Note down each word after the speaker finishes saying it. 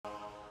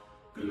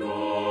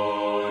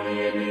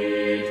Glory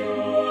be to the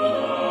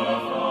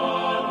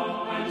Father,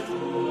 and to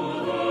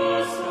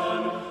the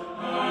Son,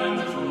 and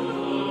to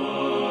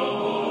the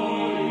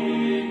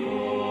Holy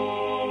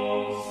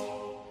Ghost,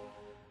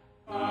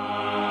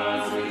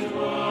 as it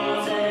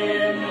was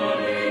in the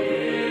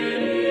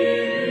beginning,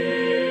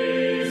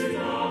 is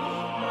now,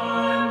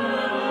 and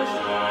ever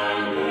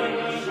shall be,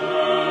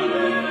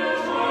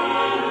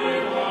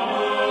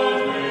 without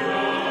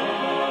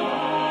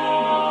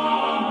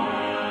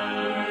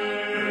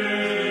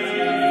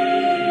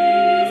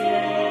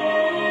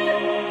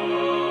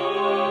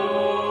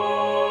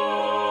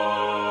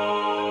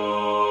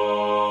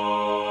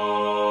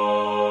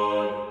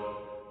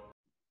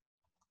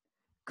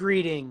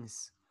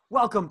Greetings.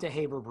 Welcome to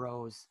Haber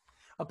Bros,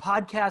 a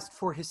podcast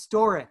for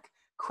historic,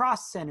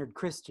 cross-centered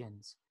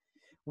Christians.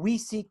 We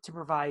seek to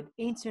provide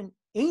ancient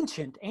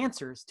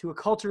answers to a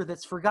culture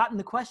that's forgotten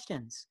the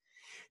questions.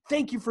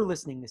 Thank you for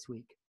listening this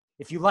week.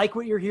 If you like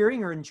what you're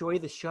hearing or enjoy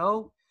the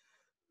show,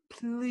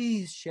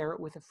 please share it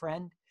with a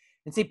friend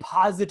and say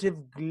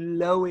positive,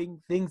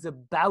 glowing things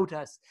about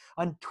us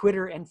on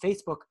Twitter and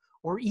Facebook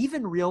or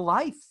even real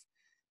life,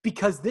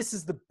 because this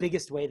is the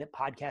biggest way that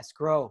podcasts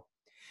grow.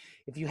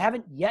 If you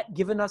haven't yet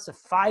given us a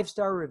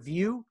 5-star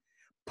review,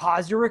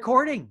 pause your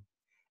recording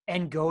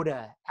and go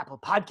to Apple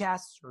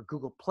Podcasts or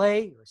Google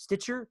Play or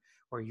Stitcher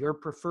or your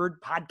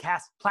preferred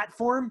podcast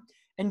platform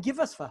and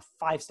give us a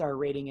 5-star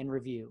rating and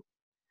review.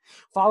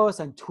 Follow us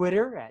on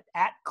Twitter at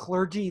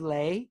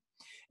 @ClergyLay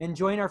and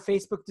join our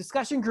Facebook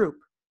discussion group.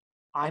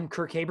 I'm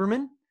Kirk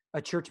Haberman,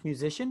 a church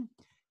musician,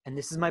 and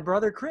this is my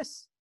brother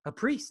Chris, a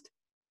priest.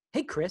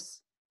 Hey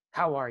Chris,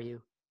 how are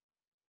you?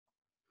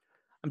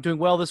 I'm doing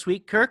well this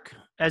week, Kirk.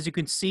 As you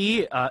can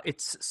see,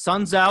 it's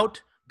sun's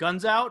out,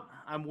 guns out.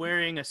 I'm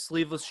wearing a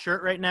sleeveless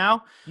shirt right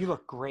now. You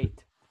look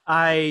great.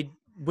 I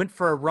went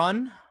for a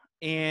run,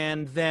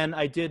 and then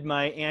I did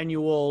my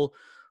annual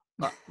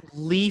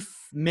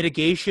leaf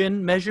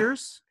mitigation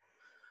measures,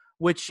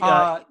 which...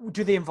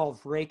 do they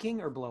involve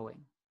raking or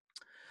blowing?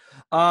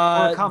 Or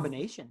a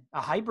combination,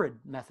 a hybrid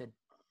method?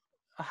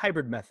 A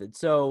hybrid method.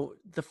 So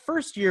the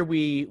first year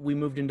we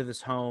moved into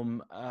this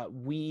home,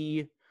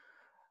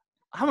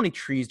 how many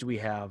trees do we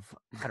have?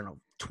 I don't know,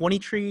 20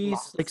 trees?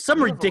 Lots. Like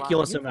some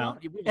ridiculous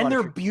amount. And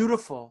they're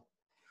beautiful.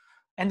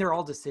 And they're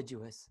all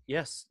deciduous.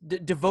 Yes.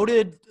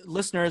 Devoted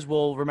listeners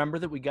will remember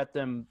that we got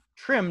them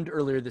trimmed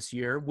earlier this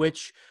year,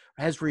 which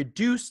has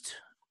reduced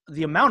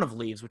the amount of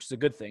leaves, which is a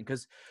good thing.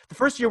 Because the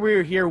first year we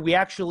were here, we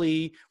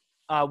actually,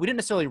 we didn't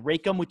necessarily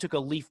rake them. We took a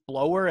leaf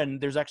blower, and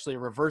there's actually a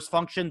reverse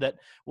function that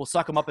will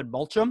suck them up and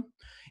mulch them.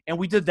 And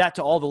we did that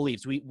to all the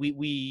leaves.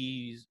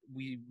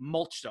 We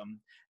mulched them.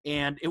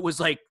 And it was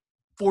like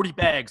 40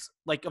 bags,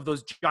 like of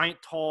those giant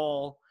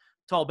tall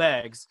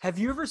bags. Have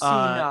you ever seen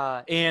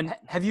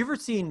have you ever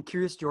seen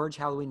Curious George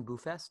Halloween Boo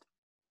Fest?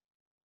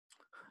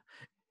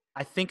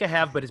 I think I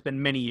have, but it's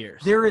been many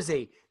years. There is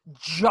a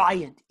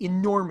giant,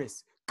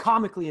 enormous,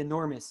 comically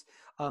enormous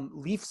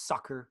leaf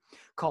sucker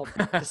called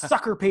the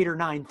Sucker Pater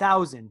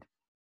 9000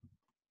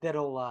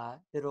 that'll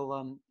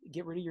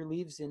get rid of your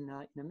leaves in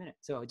a minute.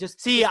 So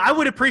I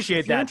would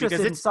appreciate that because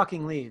it's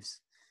sucking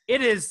leaves.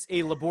 It is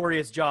a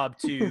laborious job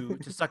to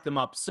suck them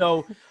up.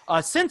 So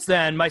since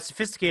then, my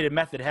sophisticated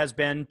method has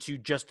been to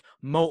just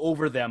mow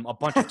over them a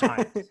bunch of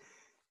times.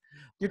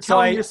 You're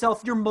telling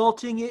yourself you're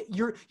mulching it.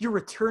 You're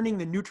returning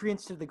the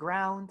nutrients to the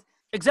ground.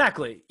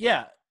 Exactly.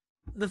 Yeah.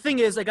 The thing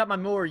is, I got my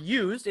mower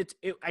used.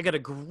 I got a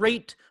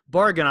great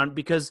bargain on it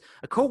because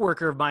a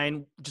coworker of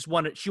mine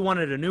she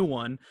wanted a new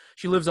one.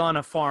 She lives on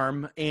a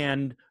farm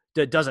and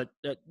had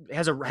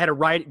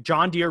a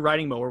John Deere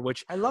riding mower,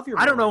 which I love your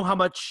mower.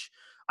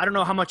 I don't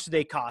know how much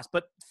they cost,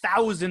 but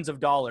thousands of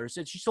dollars.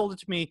 And she sold it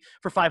to me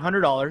for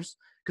 $500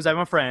 because I'm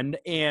a friend,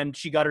 and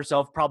she got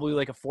herself probably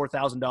like a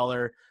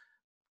 $4,000,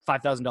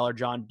 $5,000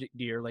 John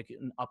Deere, like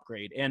an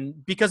upgrade.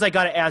 And because I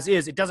got it as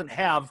is, it doesn't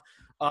have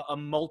a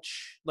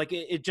mulch, like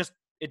it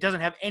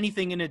doesn't have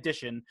anything in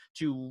addition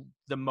to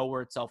the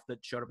mower itself that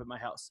showed up at my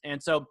house.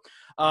 And so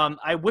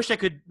I wish I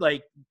could,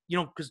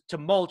 because to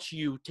mulch,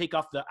 you take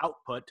off the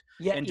output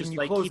and just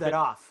close that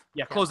off.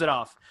 Yeah, close it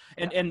off.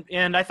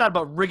 And I thought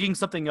about rigging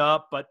something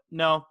up, but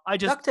no, I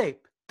just duct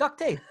tape. Duct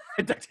tape.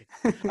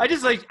 I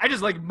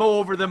just mow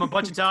over them a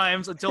bunch of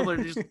times until they're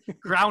just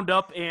ground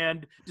up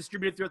and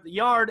distributed throughout the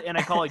yard, and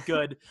I call it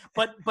good.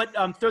 But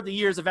throughout the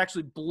years, I've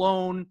actually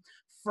blown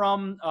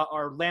from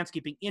our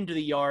landscaping into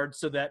the yard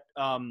so that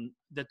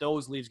that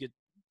those leaves get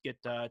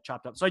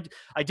chopped up. So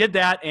I did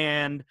that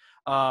and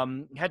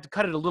had to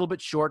cut it a little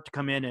bit short to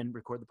come in and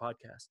record the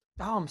podcast.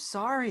 Oh, I'm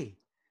sorry.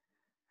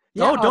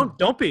 Yeah,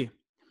 don't be.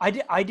 I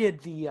did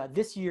the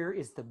this year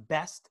is the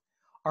best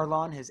our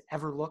lawn has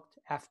ever looked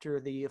after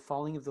the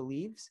falling of the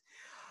leaves.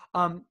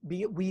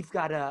 We've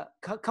got a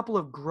couple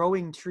of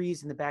growing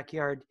trees in the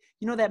backyard.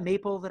 You know that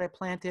maple that I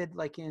planted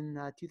like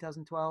in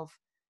 2012,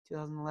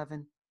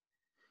 2011?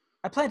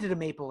 I planted a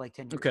maple like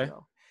 10 years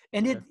ago.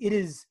 And it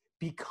is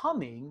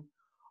becoming,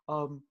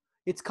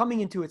 it's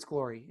coming into its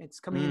glory. It's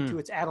coming into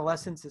its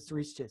adolescence. It's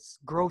reached its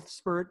growth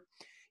spurt.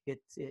 It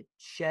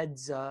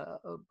sheds,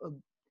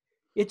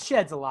 it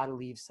sheds a lot of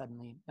leaves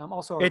suddenly.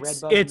 Also a red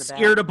It's bug in the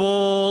back.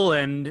 irritable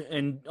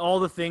and all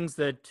the things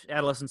that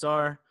adolescents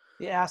are.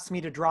 It asks me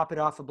to drop it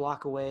off a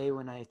block away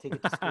when I take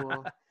it to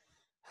school.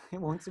 It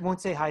won't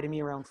say hi to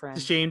me around friends.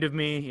 Ashamed of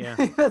me. Yeah.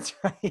 That's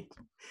right.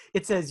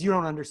 It says you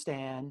don't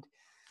understand.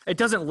 It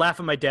doesn't laugh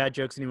at my dad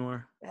jokes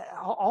anymore.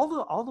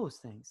 All those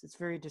things. It's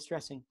very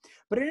distressing.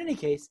 But in any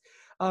case,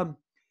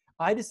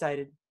 I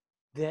decided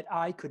that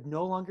I could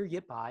no longer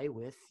get by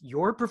with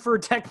your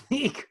preferred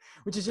technique,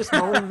 which is just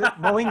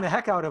mowing the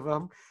heck out of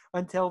them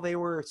until they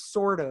were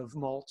sort of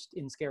mulched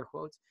in scare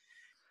quotes.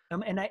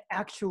 And I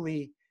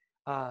actually,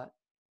 I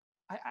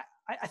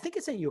think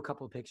I sent you a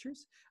couple of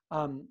pictures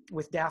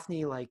with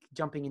Daphne like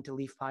jumping into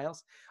leaf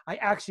piles. I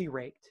actually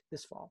raked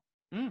this fall.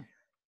 Mm.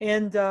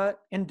 And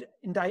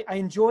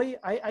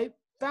I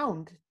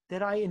found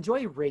that I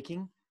enjoy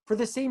raking for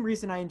the same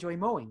reason I enjoy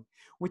mowing,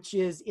 which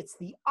is it's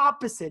the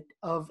opposite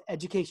of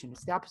education.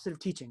 It's the opposite of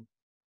teaching.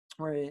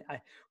 Where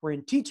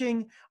in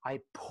teaching, I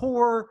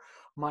pour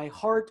my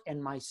heart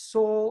and my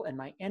soul and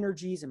my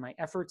energies and my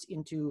efforts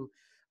into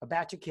a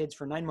batch of kids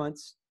for 9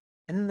 months,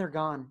 and then they're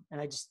gone, and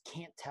I just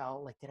can't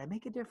tell. Like, did I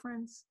make a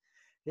difference?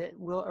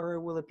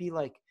 Will it be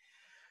like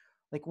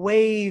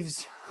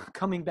waves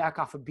coming back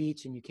off a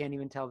beach and you can't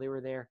even tell they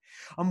were there?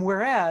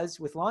 Whereas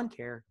with lawn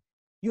care,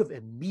 you have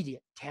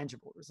immediate,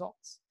 tangible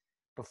results.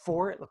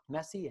 Before it looked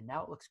messy, and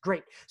now it looks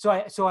great. So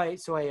I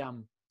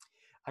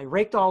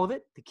raked all of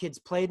it. The kids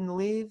played in the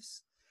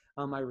leaves.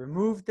 I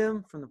removed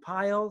them from the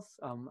piles.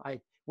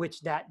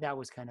 Which that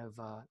was kind of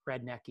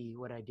rednecky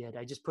what I did.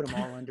 I just put them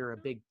all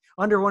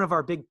under one of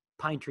our big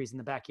pine trees in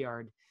the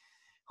backyard,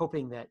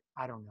 hoping that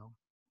I don't know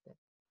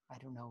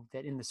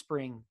that in the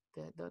spring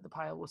the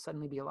pile will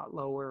suddenly be a lot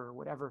lower or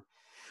whatever.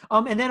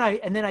 And then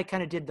I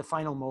kind of did the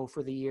final mow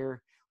for the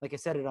year. Like I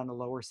set it on a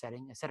lower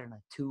setting. I set it on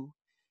a 2,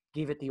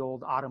 gave it the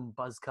old autumn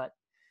buzz cut,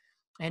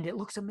 and it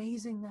looks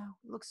amazing now.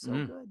 It looks so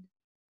good.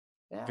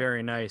 Yeah.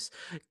 Very nice.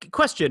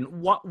 Question: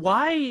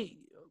 why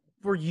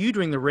were you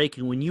doing the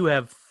raking when you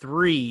have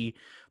 3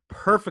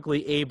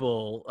 perfectly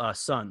able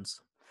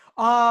sons?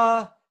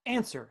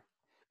 Answer.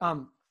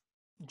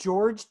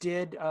 George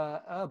did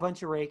a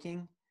bunch of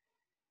raking.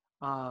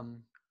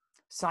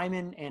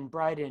 Simon and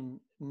Bryden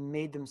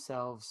made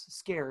themselves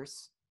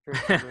scarce.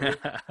 Very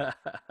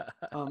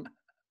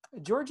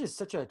George is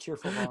such a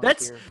cheerful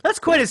volunteer. That's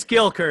quite a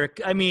skill,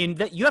 Kirk. I mean,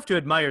 that you have to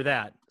admire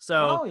that.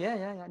 So, oh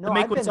yeah. No, to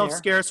make I've been oneself there.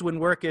 scarce when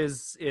work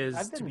is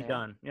I've to been be there.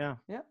 done. Yeah.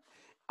 Yeah.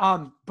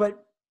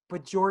 But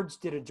George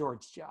did a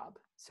George job.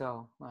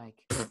 So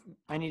like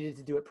I needed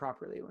to do it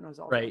properly when it was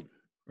all Right.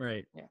 done.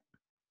 Right. Yeah.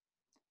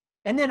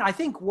 And then I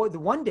think the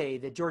one day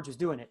that George was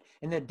doing it,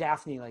 and then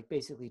Daphne like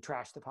basically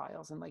trashed the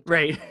piles and like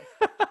Right.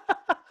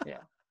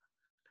 Yeah.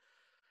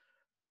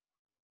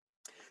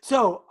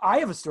 So I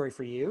have a story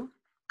for you.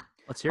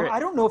 Let's hear it. I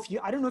don't know if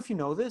you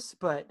know this,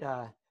 but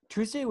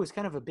Tuesday was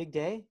kind of a big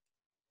day.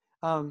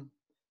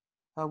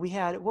 We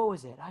had, what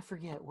was it? I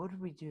forget. What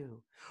did we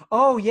do?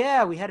 Oh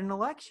yeah, we had an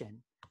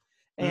election,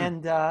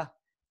 and I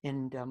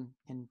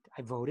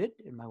voted,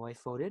 and my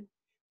wife voted.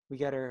 We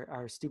got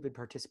our stupid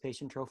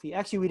participation trophy.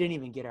 Actually, we didn't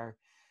even get our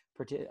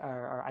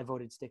I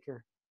voted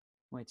sticker,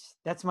 which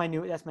that's my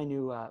new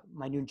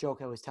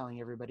joke I was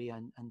telling everybody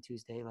on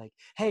Tuesday. Like,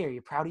 hey, are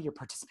you proud of your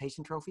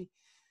participation trophy?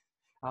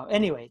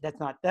 Anyway, that's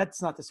not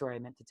the story I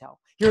meant to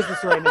tell. Here's the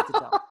story I meant to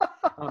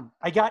tell.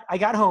 I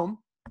got home,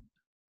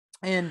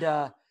 and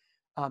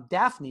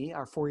Daphne,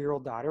 our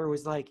 4-year-old daughter,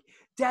 was like,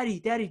 Daddy,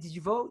 did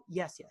you vote?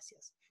 Yes.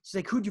 She's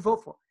like, who'd you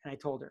vote for? And I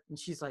told her, and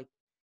she's like,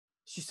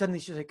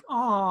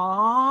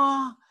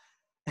 aww.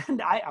 And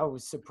I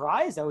was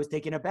surprised. I was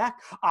taken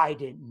aback. I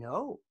didn't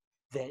know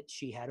that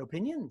she had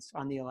opinions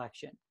on the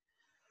election.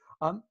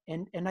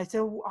 And I said,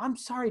 well, I'm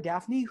sorry,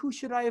 Daphne, who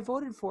should I have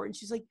voted for? And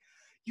she's like,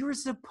 you were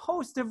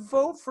supposed to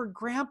vote for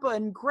Grandpa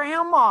and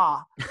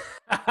Grandma.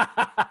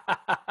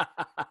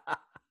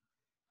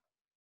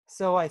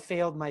 So I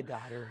failed my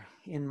daughter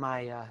in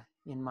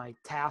my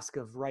task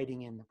of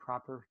writing in the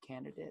proper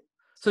candidate.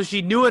 So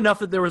she knew enough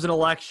that there was an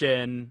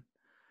election,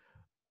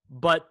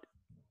 but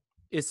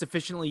is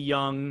sufficiently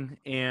young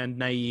and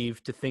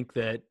naive to think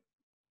that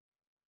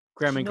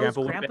Grandma and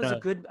Grandpa would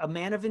have been a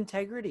man of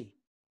integrity,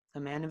 a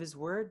man of his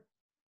word.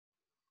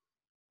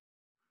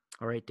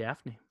 All right,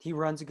 Daphne. He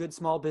runs a good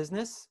small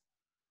business.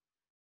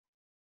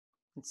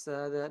 It's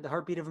the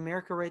heartbeat of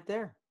America right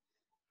there.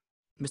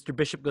 Mr.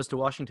 Bishop goes to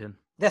Washington.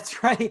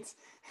 That's right.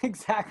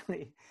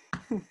 Exactly.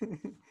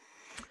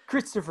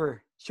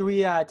 Christopher, should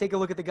we take a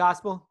look at the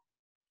gospel?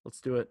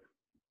 Let's do it.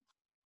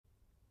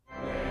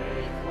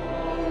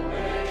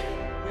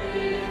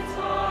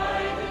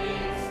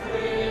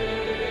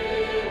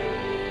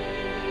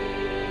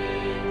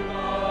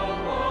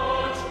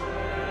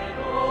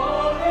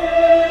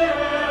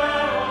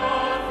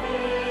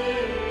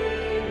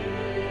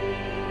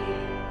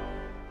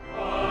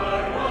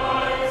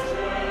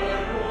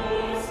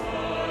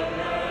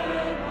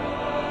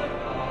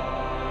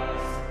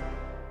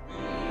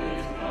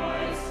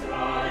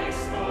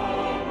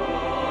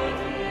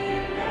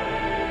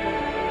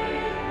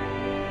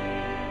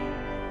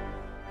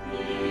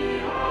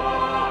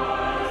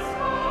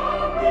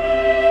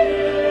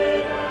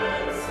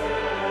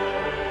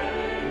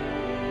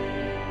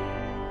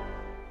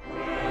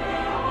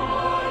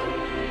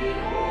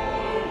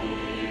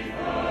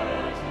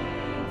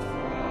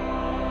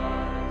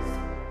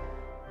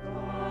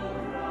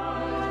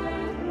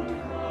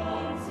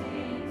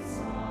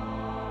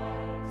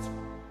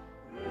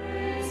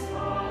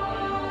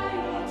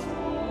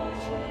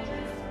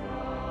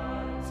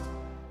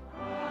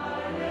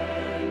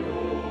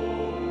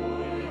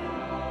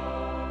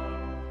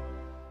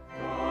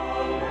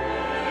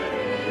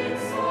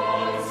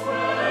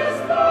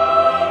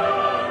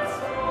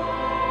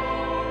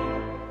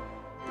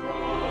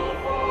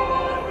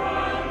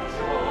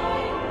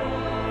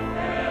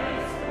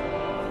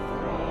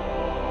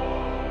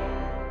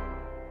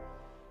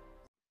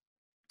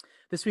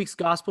 This week's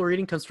gospel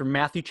reading comes from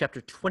Matthew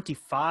chapter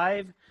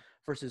 25,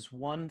 verses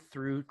 1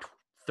 through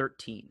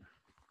 13.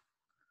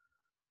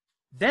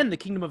 Then the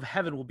kingdom of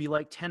heaven will be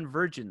like 10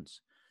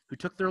 virgins who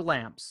took their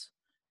lamps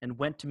and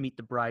went to meet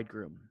the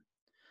bridegroom.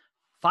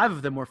 5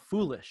 of them were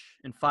foolish,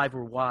 and 5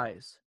 were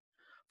wise.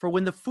 For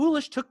when the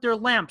foolish took their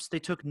lamps, they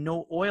took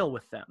no oil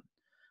with them,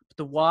 but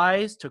the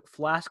wise took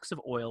flasks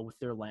of oil with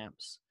their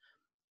lamps.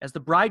 As the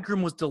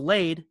bridegroom was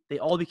delayed, they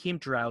all became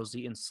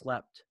drowsy and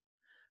slept.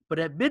 But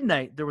at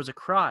midnight there was a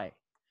cry,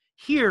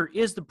 "Here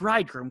is the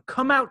bridegroom,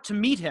 come out to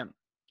meet him."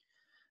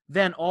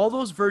 Then all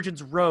those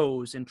virgins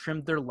rose and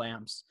trimmed their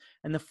lamps.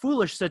 And the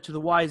foolish said to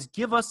the wise,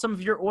 "Give us some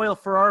of your oil,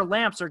 for our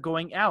lamps are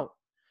going out."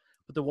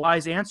 But the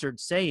wise answered,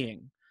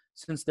 saying,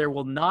 "Since there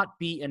will not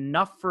be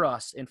enough for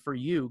us and for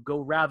you, go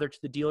rather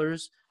to the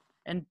dealers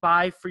and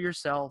buy for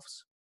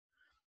yourselves."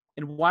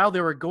 And while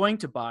they were going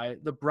to buy,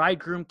 the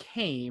bridegroom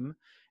came,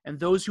 and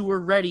those who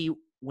were ready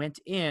went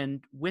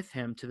in with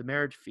him to the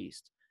marriage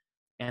feast,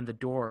 and the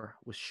door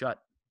was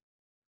shut.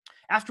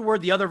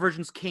 Afterward, the other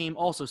virgins came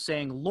also,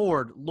 saying,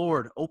 "Lord,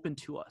 Lord, open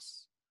to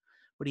us."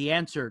 But he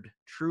answered,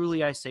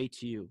 "Truly I say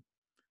to you,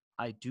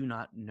 I do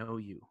not know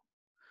you.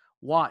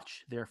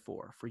 Watch,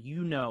 therefore, for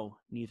you know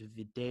neither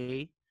the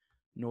day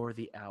nor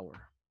the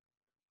hour."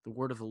 The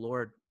word of the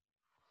Lord.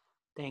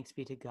 Thanks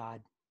be to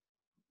God.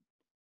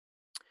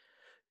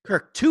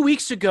 Kirk, 2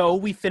 weeks ago,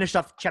 we finished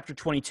off chapter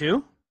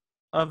 22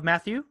 of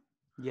Matthew.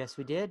 Yes,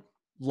 we did.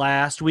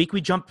 Last week,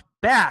 we jumped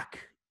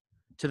back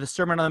to the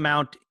Sermon on the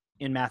Mount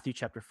in Matthew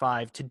chapter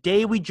 5.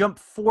 Today, we jump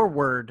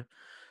forward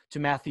to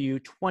Matthew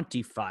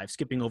 25,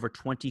 skipping over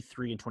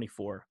 23 and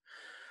 24.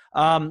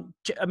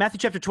 Matthew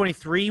chapter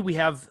 23, we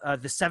have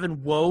the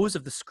 7 woes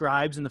of the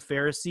scribes and the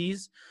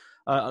Pharisees.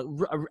 I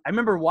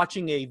remember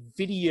watching a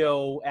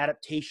video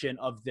adaptation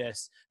of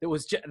this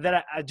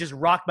that I just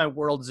rocked my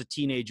world as a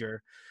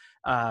teenager.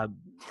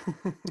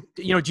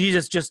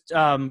 Jesus just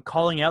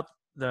calling out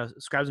the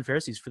scribes and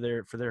Pharisees for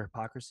their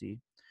hypocrisy.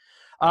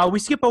 We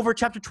skip over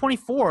chapter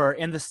 24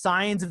 and the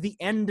signs of the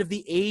end of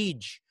the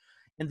age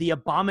and the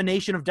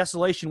abomination of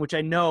desolation, which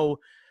I know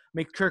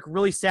makes Kirk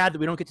really sad that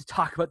we don't get to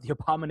talk about the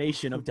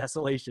abomination of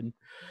desolation.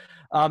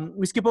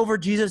 We skip over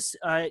Jesus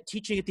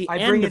teaching at the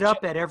end. I bring it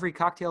up at every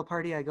cocktail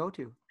party I go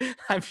to.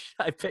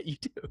 I bet you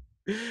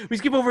do. We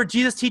skip over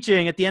Jesus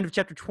teaching at the end of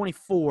chapter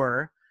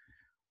 24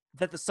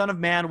 that the Son of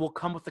Man will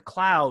come with the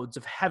clouds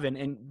of heaven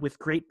and with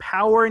great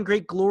power and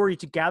great glory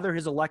to gather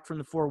his elect from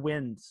the 4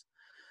 winds.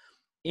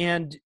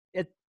 And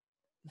at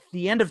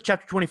the end of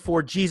chapter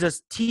 24,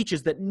 Jesus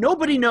teaches that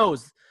nobody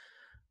knows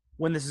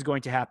when this is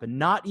going to happen,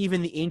 not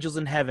even the angels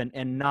in heaven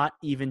and not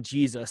even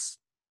Jesus,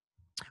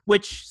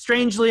 which,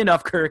 strangely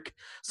enough, Kirk,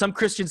 some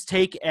Christians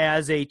take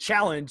as a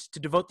challenge to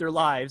devote their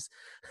lives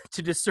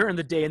to discern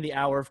the day and the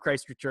hour of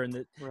Christ's return,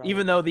 that Right.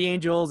 even though the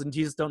angels and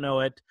Jesus don't know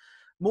it.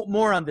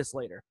 More on this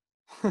later.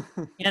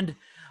 And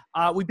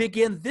we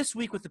begin this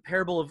week with the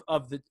parable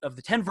of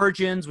the 10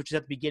 virgins, which is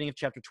at the beginning of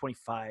chapter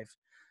 25.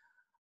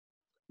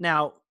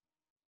 Now,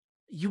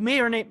 you may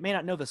or may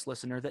not know this,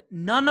 listener, that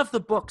none of the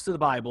books of the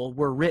Bible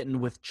were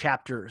written with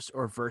chapters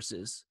or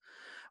verses,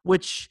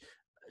 which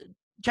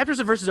chapters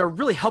and verses are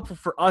really helpful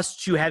for us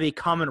to have a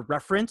common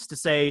reference to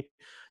say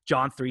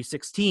John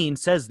 3:16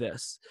 says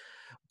this,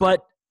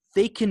 but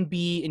they can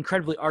be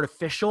incredibly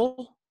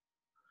artificial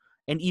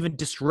and even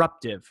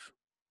disruptive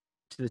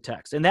to the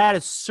text. And that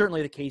is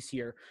certainly the case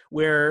here,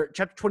 where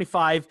chapter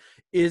 25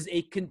 is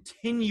a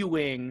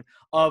continuing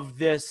of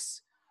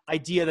this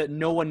idea that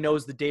no one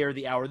knows the day or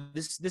the hour.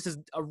 This is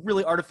a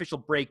really artificial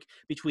break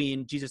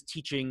between Jesus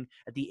teaching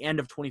at the end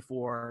of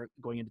 24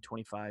 going into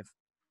 25.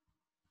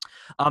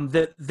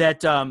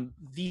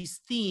 These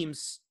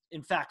themes,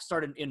 in fact,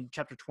 started in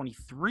chapter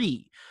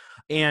 23,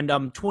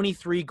 and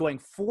 23 going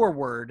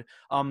forward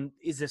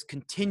is this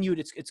continued.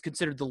 It's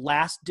considered the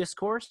last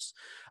discourse.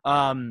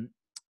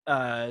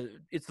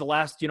 It's the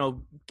last,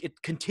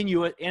 it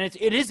continuous, and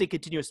it is a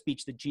continuous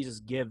speech that Jesus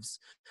gives,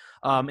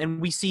 and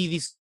we see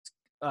these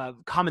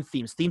common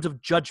themes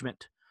of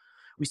judgment.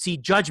 We see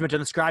judgment on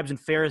the scribes and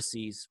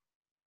Pharisees.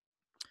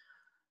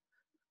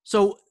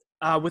 So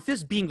with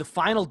this being the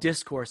final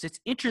discourse, it's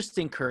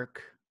interesting,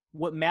 Kirk,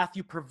 what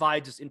Matthew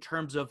provides us in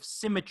terms of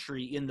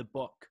symmetry in the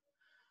book.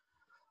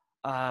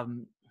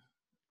 The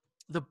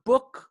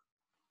book,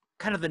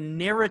 kind of the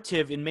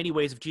narrative in many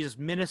ways of Jesus'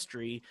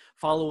 ministry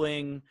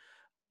following,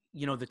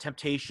 the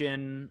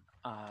temptation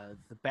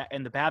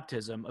and the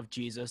baptism of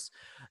Jesus,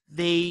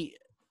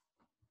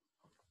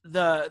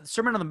 the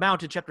Sermon on the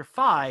Mount in chapter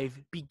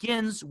 5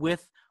 begins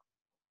with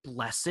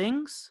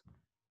blessings.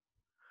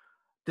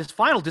 This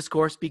final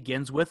discourse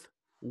begins with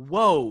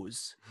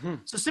woes.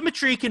 So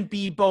symmetry can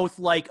be both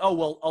like,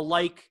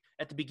 alike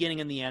at the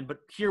beginning and the end,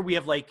 but here we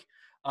have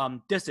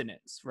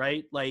dissonance,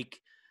 right?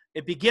 Like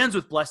it begins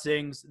with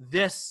blessings.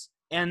 This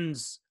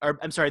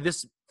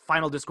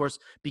final discourse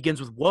begins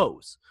with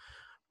woes.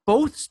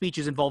 Both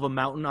speeches involve a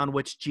mountain on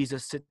which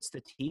Jesus sits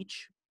to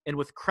teach, and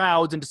with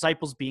crowds and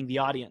disciples being the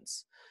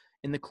audience.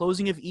 In the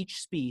closing of each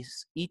speech,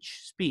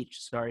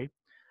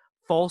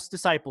 false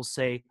disciples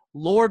say,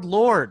 "Lord,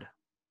 Lord."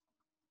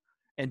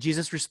 And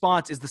Jesus'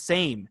 response is the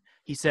same.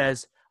 He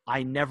says,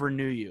 I never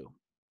knew you.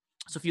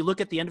 So if you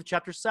look at the end of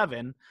chapter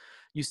 7,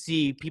 you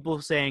see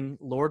people saying,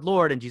 Lord,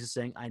 Lord, and Jesus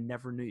saying, I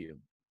never knew you.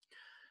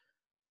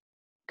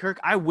 Kirk,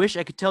 I wish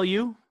I could tell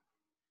you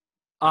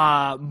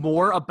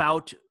more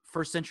about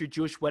first century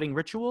Jewish wedding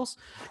rituals.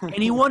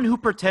 Anyone who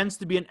pretends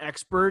to be an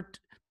expert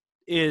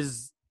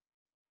is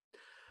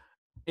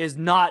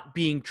not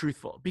being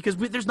truthful, because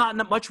there's not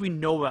much we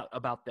know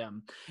about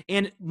them.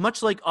 And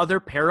much like other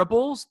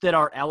parables that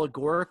are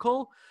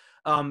allegorical,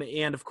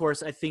 and of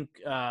course, I think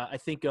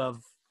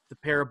of the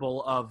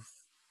parable of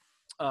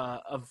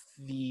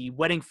the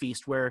wedding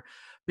feast, where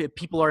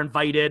people are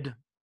invited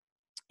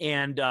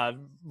and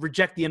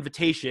reject the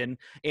invitation,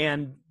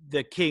 and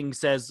the king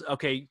says,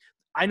 okay,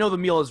 I know the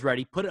meal is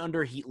ready, put it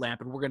under a heat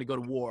lamp, and we're going to go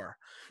to war.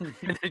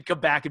 And then come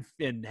back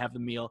and have the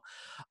meal.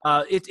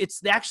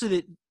 It's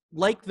actually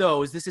like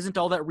those, this isn't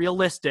all that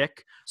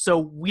realistic, so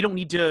we don't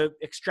need to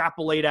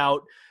extrapolate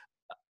out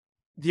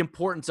the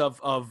importance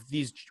of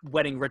these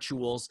wedding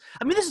rituals.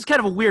 I mean, this is kind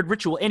of a weird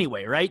ritual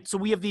anyway, right? So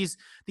we have these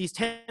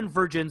 10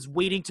 virgins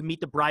waiting to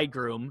meet the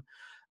bridegroom.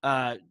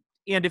 And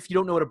if you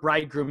don't know what a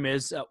bridegroom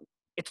is,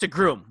 it's a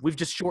groom. We've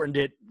just shortened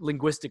it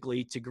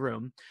linguistically to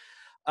groom.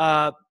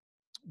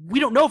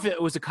 We don't know if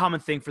it was a common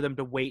thing for them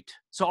to wait.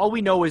 So all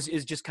we know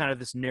is just kind of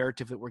this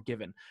narrative that we're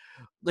given.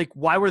 Like,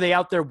 why were they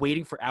out there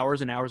waiting for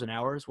hours and hours and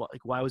hours?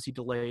 Why was he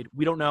delayed?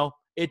 We don't know.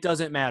 It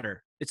doesn't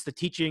matter. It's the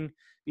teaching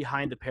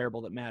behind the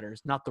parable that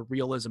matters, not the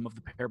realism of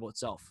the parable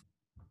itself.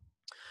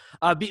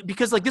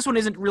 Because like this one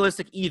isn't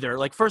realistic either.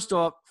 Like first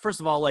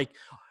of all, like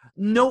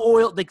no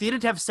oil, like they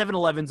didn't have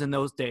 7-Elevens in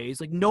those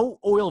days. Like no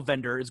oil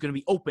vendor is going to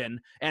be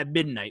open at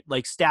midnight,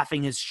 like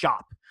staffing his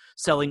shop,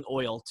 selling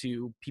oil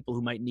to people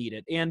who might need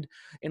it. And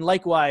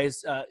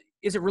likewise,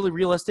 is it really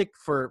realistic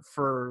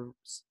for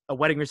a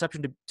wedding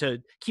reception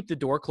to keep the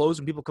door closed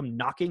when people come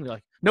knocking? They're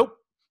like, nope,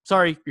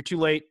 sorry, you're too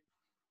late.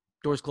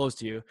 Door's closed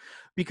to you.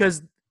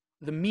 Because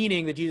the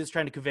meaning that Jesus is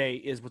trying to convey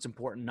is what's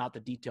important, not the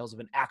details of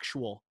an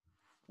actual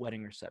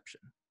wedding reception.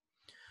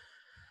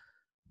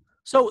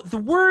 So the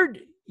word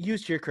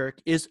used here, Kirk,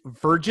 is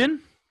virgin.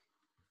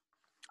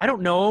 I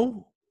don't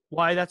know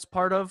why that's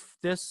part of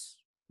this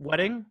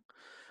wedding.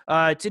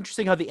 It's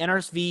interesting how the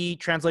NRSV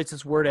translates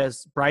this word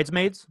as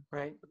bridesmaids.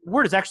 Right. The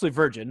word is actually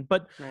virgin,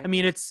 but Right. I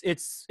mean, it's.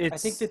 I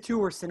think the two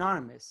were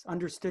synonymous,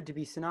 understood to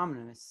be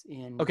synonymous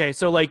in. Okay,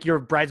 so like your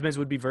bridesmaids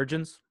would be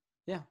virgins?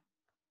 Yeah.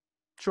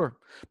 Sure.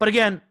 But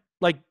again,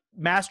 like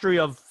mastery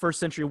of first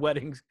century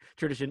wedding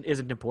tradition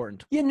isn't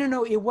important. Yeah,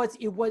 no, it was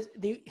you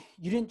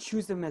didn't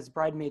choose them as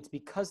bridesmaids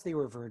because they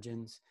were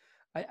virgins.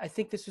 I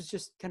think this was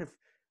just kind of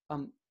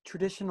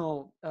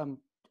traditional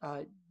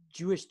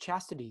Jewish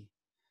chastity.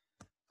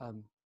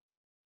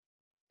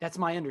 That's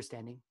my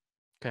understanding.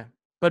 Okay.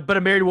 But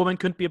a married woman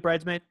couldn't be a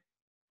bridesmaid?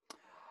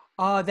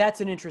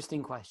 That's an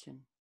interesting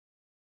question.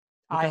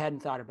 Okay. I hadn't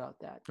thought about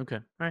that. Okay.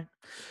 All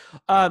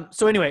right.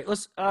 So anyway,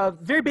 let's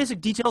very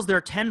basic details. There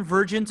are 10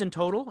 virgins in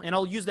total, and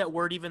I'll use that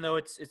word even though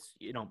it's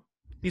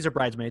these are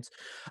bridesmaids.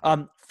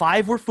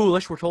 5 were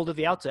foolish, we're told at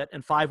the outset,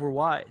 and 5 were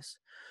wise.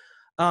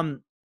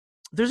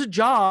 There's a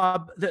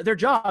job. Their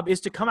job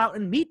is to come out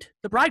and meet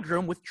the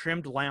bridegroom with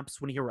trimmed lamps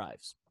when he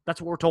arrives.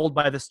 That's what we're told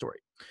by this story.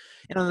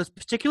 And on this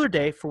particular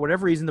day, for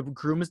whatever reason, the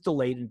groom is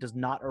delayed and does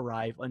not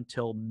arrive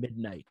until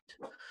midnight.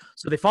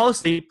 So they fall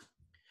asleep,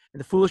 and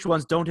the foolish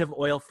ones don't have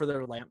oil for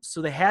their lamps.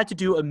 So they had to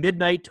do a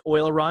midnight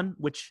oil run,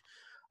 which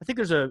I think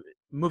there's a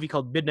movie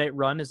called Midnight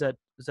Run. Is that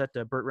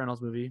Burt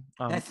Reynolds movie?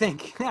 I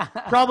think.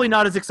 Probably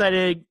not as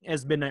exciting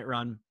as Midnight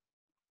Run.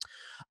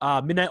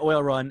 Midnight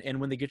oil run, and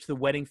when they get to the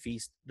wedding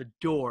feast, the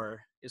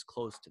door is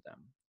closed to them.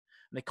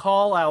 And they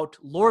call out,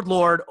 Lord,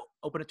 Lord,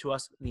 open it to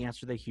us. And the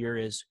answer they hear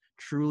is,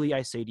 truly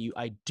I say to you,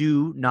 I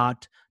do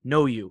not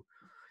know you.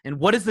 And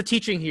what is the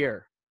teaching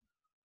here?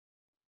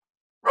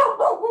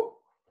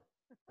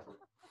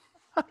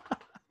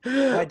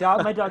 My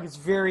dog is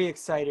very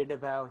excited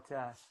about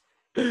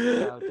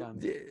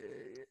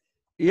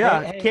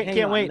yeah, hang can't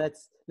on. wait.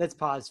 Let's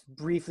pause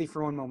briefly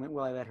for one moment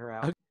while I let her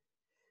out. Okay.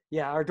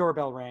 Yeah, our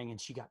doorbell rang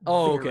and she got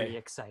very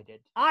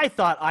excited. I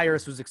thought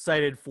Iris was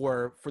excited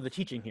for the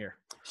teaching here.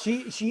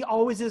 She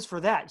always is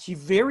for that. She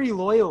very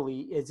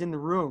loyally is in the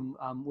room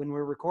when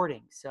we're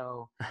recording.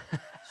 So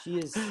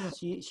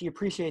she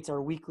appreciates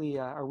our weekly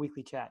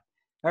chat.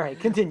 All right,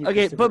 continue.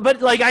 Okay,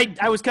 but like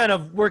I was kind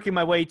of working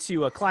my way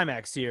to a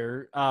climax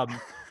here.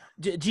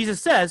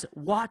 Jesus says,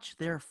 "Watch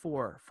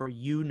therefore, for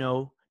you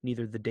know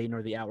neither the day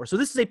nor the hour." So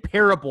this is a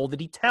parable that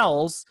he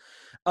tells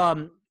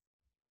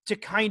to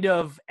kind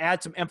of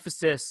add some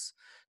emphasis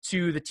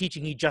to the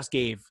teaching he just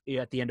gave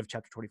at the end of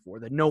chapter 24,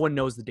 that no one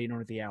knows the day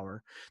nor the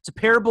hour. It's a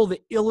parable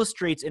that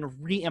illustrates and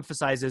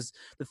re-emphasizes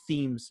the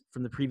themes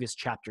from the previous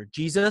chapter.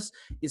 Jesus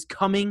is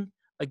coming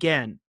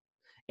again,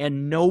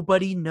 and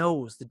nobody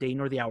knows the day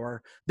nor the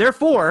hour.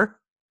 Therefore,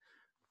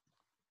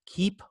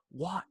 keep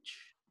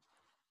watch.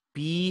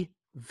 Be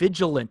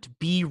vigilant.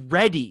 Be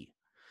ready.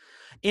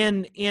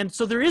 And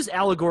so there is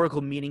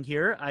allegorical meaning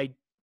here.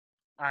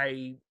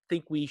 I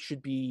think we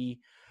should be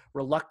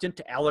reluctant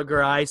to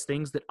allegorize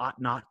things that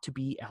ought not to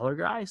be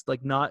allegorized.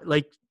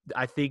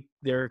 I think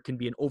there can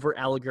be an over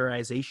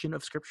allegorization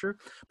of Scripture,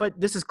 but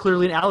this is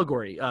clearly an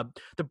allegory.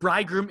 The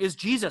bridegroom is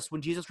Jesus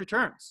when Jesus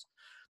returns.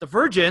 The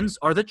virgins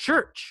are the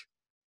church.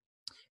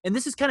 And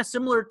this is kind of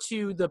similar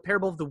to the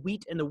parable of the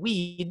wheat and the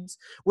weeds,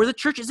 where the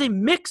church is a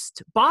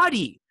mixed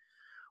body,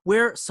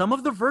 where some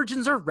of the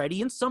virgins are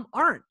ready and some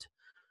aren't.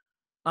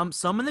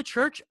 Some in the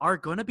church are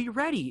going to be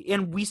ready.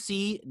 And we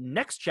see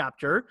next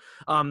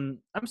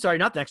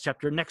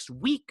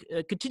week,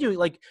 continuing,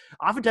 like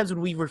oftentimes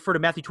when we refer to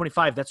Matthew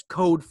 25, that's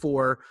code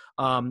for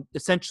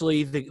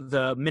essentially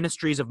the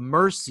ministries of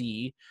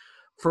mercy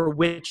for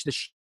which the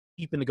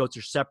sheep and the goats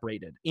are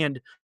separated. And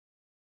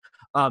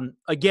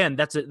again,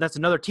 that's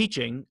another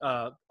teaching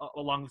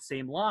along the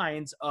same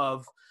lines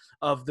of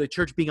the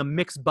church being a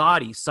mixed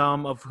body,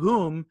 some of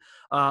whom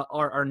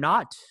are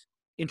not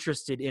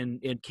interested in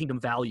kingdom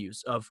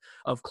values of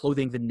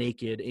clothing the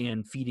naked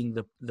and feeding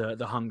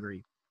the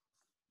hungry.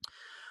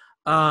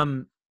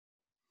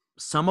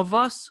 Some of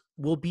us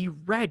will be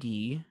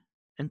ready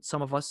and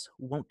some of us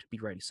won't be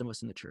ready, some of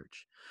us in the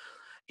church.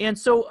 And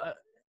so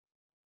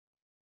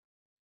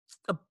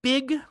the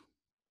big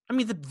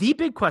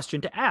question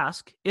to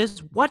ask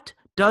is, what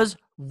does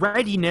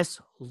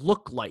readiness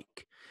look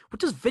like? What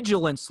does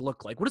vigilance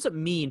look like? What does it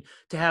mean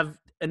to have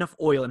enough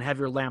oil and have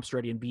your lamps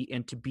ready and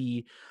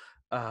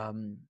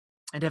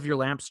have your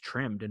lamps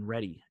trimmed and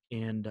ready?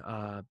 And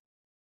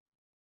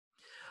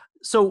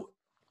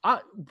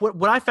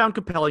what I found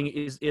compelling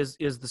is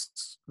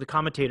the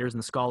commentators and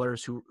the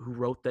scholars who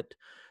wrote that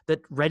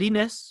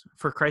readiness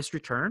for Christ's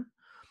return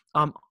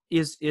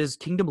is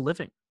kingdom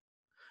living.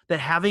 That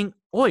having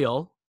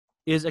oil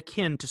is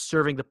akin to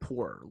serving the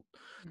poor,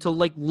 to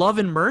like love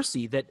and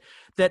mercy. That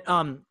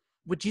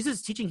what Jesus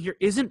is teaching here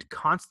isn't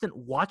constant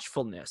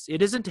watchfulness.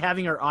 It isn't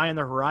having our eye on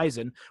the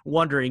horizon,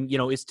 wondering,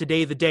 is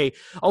today the day?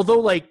 Although,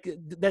 like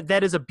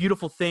that is a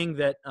beautiful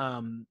thing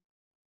a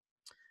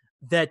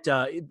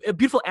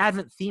beautiful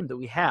Advent theme that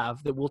we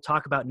have that we'll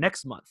talk about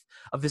next month,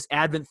 of this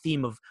Advent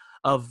theme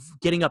of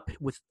getting up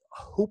with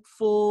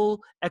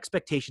hopeful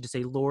expectation to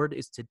say, Lord,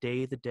 is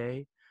today the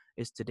day?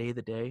 Is today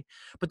the day?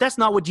 But that's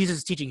not what Jesus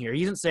is teaching here.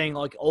 He isn't saying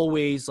like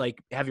always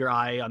like have your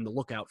eye on the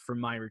lookout for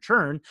my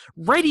return.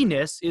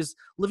 Readiness is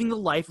living the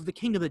life of the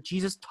kingdom that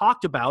Jesus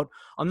talked about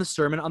on the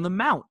Sermon on the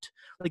Mount.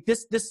 Like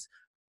this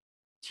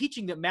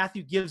teaching that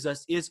Matthew gives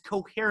us is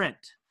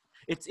coherent.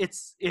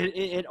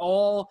 It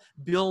all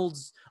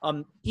builds.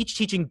 Each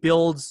teaching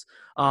builds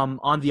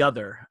on the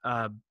other.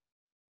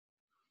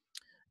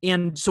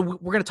 And so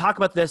we're going to talk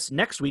about this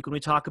next week when we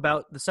talk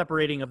about the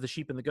separating of the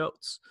sheep and the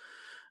goats.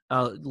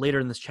 Later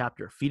in this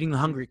chapter, feeding the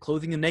hungry,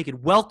 clothing the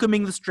naked,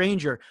 welcoming the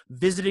stranger,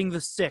 visiting the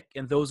sick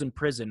and those in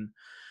prison.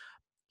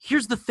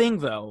 Here's the thing,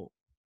 though.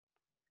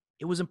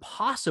 It was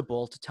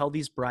impossible to tell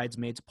these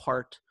bridesmaids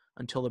apart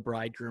until the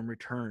bridegroom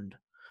returned.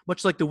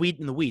 Much like the wheat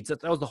and the weeds.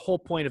 That was the whole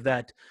point of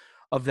that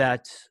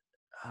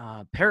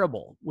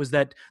parable, was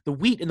that the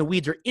wheat and the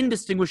weeds are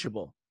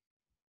indistinguishable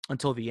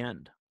until the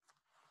end.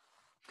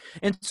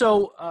 And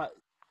so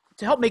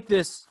to help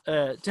this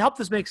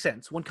make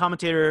sense, one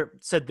commentator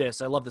said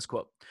this. I love this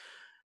quote.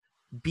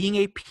 Being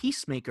a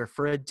peacemaker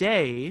for a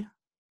day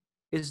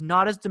is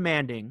not as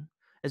demanding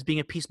as being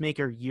a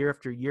peacemaker year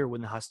after year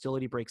when the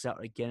hostility breaks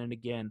out again and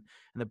again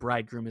and the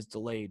bridegroom is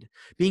delayed.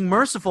 Being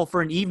merciful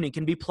for an evening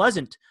can be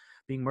pleasant.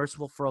 Being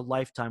merciful for a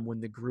lifetime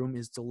when the groom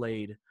is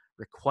delayed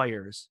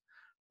requires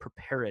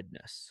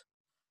preparedness.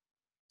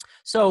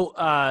 So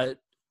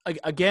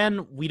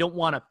again, we don't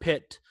want to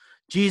pit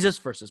Jesus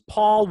versus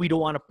Paul. We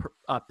don't want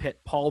to pit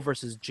Paul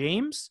versus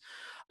James.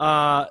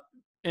 And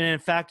in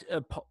fact,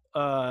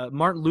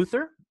 Martin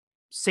Luther,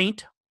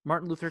 Saint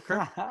Martin Luther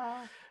Kirk,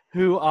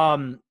 who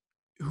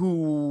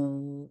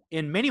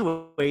in many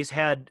ways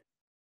had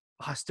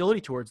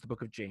hostility towards the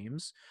book of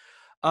James,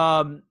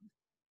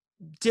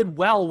 did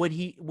well when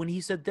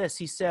he said this.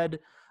 He said,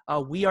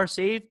 we are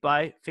saved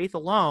by faith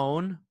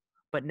alone,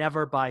 but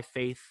never by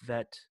faith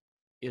that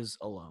is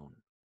alone.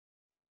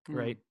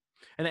 Right?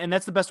 And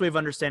that's the best way of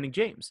understanding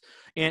James.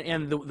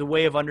 And the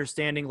way of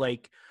understanding,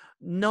 like,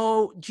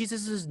 no,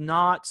 Jesus is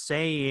not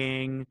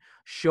saying,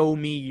 show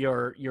me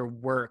your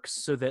works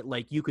so that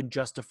like you can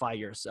justify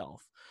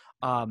yourself.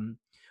 But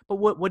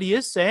what he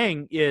is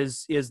saying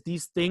is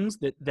these things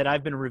that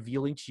I've been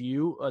revealing to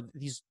you,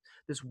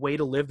 this way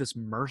to live, this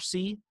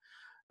mercy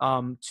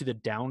to the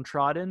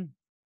downtrodden.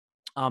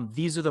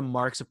 These are the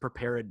marks of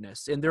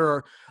preparedness. And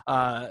there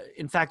are,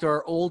 in fact, there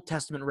are Old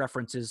Testament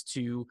references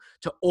to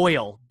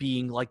oil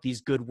being like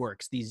these good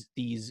works,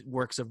 these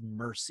works of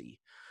mercy.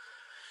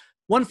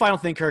 One final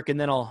thing, Kirk, and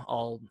then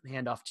I'll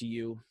hand off to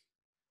you.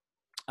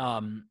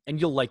 And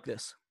you'll like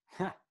this.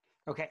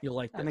 Okay. You'll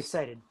like this. I'm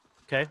excited.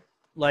 Okay.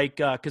 Like,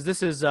 cause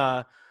this is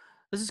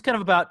kind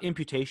of about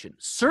imputation.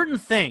 Certain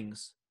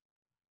things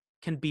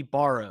can be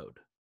borrowed,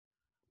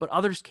 but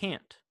others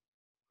can't.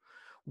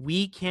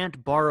 We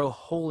can't borrow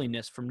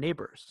holiness from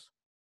neighbors.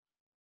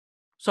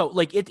 So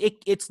like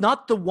it's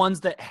not the ones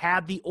that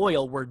had the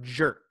oil were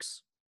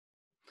jerks.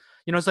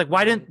 It's like,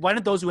 why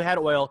didn't those who had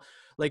oil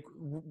like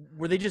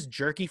were they just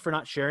jerky for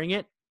not sharing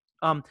it?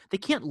 They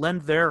can't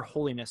lend their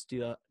holiness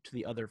to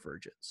the other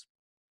virgins.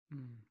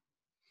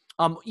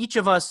 Each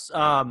of us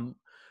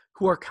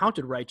who are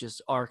counted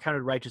righteous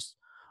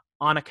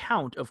on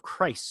account of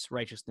Christ's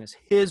righteousness.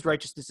 His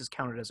righteousness is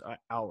counted as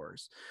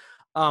ours.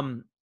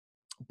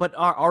 But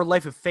our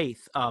life of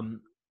faith,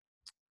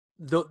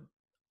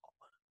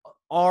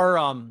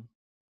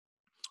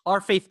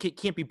 our faith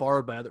can't be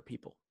borrowed by other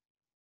people.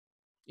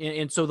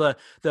 And so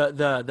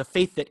the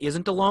faith that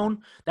isn't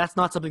alone, that's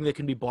not something that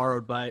can be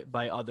borrowed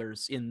by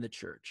others in the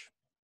church.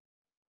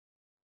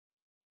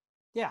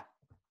 Yeah,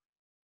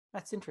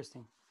 that's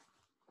interesting.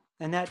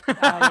 And that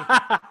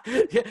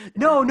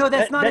no,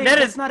 that's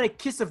not a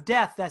kiss of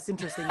death. That's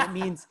interesting. It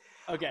means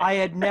Okay. I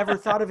had never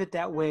thought of it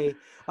that way.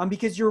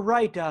 Because you're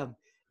right.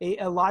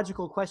 A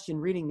logical question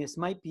reading this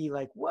might be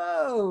like,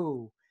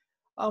 whoa,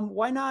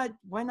 why not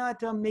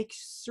make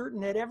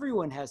certain that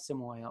everyone has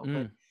some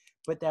oil?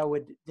 But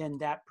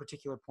that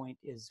particular point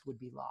would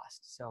be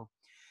lost. So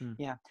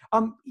yeah.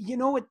 You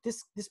know what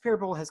this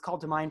parable has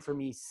called to mind for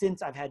me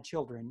since I've had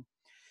children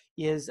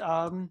is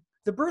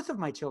the birth of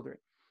my children,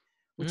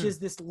 which is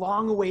this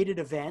long-awaited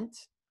event.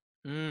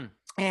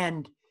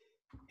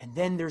 And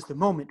then there's the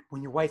moment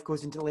when your wife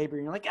goes into labor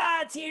and you're like,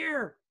 it's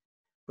here.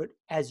 But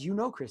as you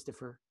know,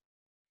 Christopher,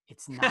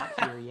 it's not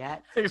here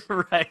yet.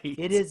 Right.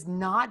 It is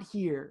not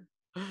here.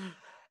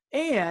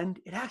 And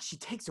it actually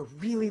takes a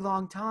really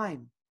long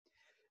time.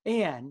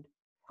 And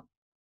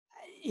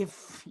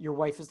if your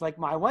wife is like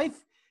my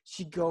wife,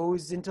 she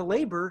goes into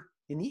labor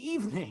in the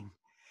evening.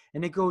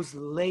 And it goes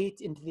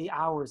late into the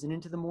hours and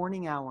into the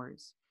morning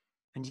hours.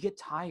 And you get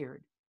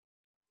tired.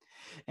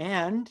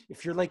 And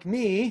if you're like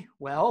me,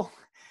 well,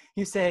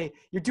 you say,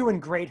 you're doing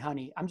great,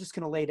 honey. I'm just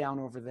going to lay down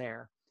over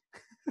there.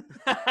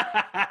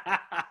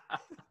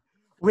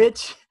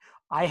 Which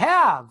I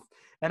have.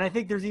 And I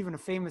think there's even a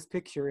famous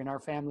picture in our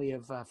family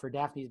of for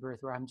Daphne's birth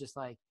where I'm just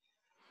like,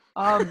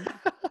 I'll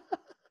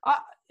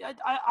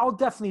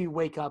definitely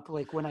wake up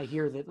like when I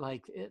hear that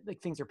like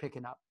things are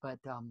picking up, but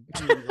I'm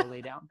going to go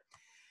lay down.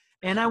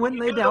 And I went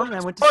and lay down and I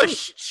went to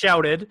sleep.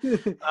 Shouted,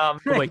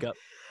 Right. wake up.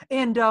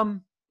 And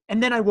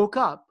then I woke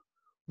up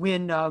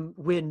when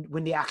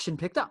the action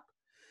picked up.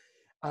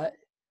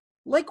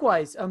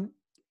 Likewise,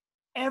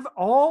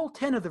 all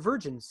 10 of the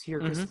virgins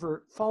here,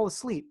 Christopher, fall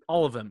asleep.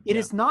 All of them. It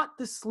is not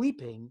the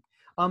sleeping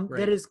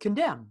that is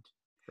condemned.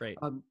 Right.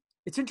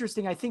 It's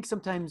interesting. I think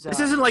sometimes this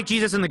isn't like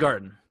Jesus in the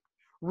garden.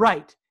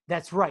 Right.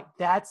 That's right.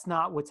 That's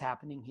not what's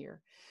happening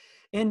here.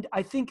 And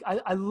I think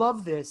I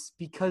love this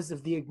because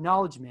of the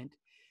acknowledgement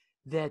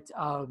that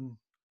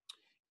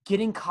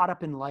getting caught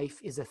up in life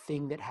is a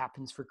thing that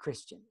happens for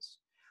Christians,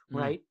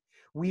 right?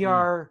 We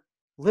are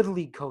Little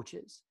League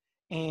coaches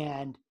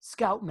and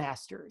scout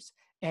masters,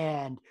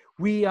 and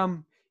we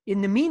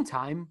in the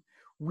meantime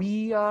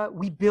we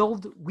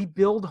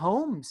build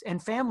homes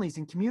and families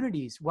and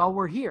communities while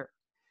we're here.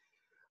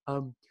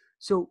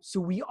 So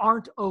we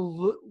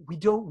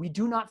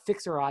do not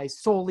fix our eyes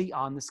solely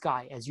on the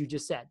sky, as you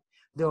just said,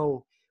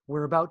 though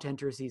we're about to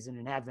enter a season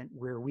in Advent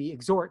where we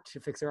exhort to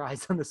fix our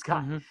eyes on the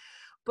sky.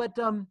 But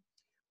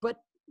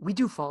we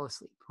do fall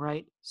asleep,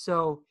 right?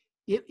 So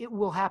it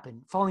will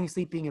happen. Falling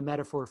asleep being a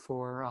metaphor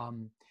for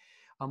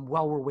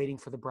while we're waiting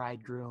for the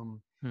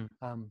bridegroom,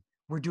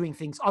 we're doing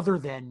things other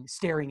than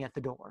staring at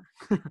the door,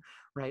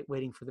 right?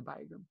 Waiting for the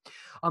bridegroom.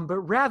 But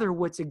rather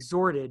what's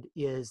exhorted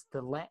is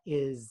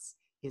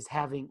is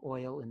having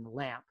oil in the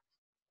lamp.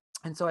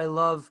 And so I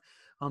love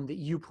that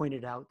you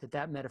pointed out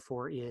that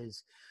metaphor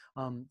is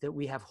that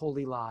we have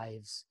holy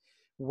lives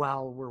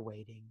while we're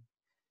waiting.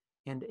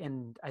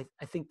 And I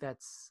think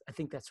that's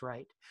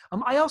right.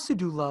 I also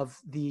do love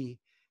the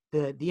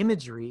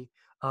imagery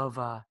of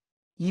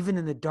even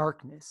in the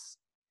darkness,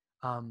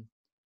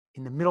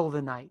 in the middle of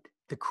the night,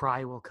 the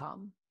cry will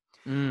come.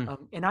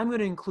 And I'm going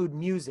to include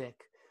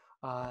music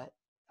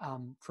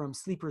from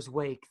Sleeper's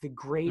Wake, the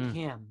great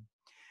hymn,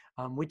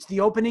 which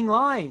the opening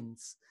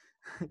lines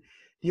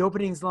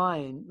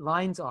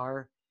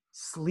are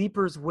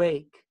Sleeper's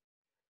Wake.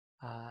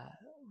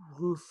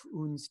 Ruf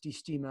uns die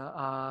Stimme.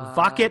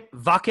 Wach it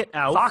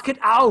auf. Wach it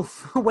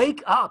auf.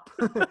 Wake up.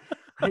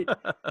 Right?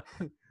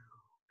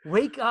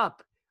 Wake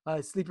up,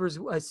 sleepers.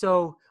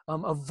 So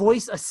a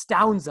voice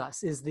astounds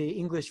us is the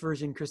English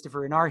version,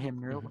 Christopher, in our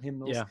hymnals.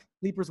 Yeah.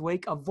 Sleepers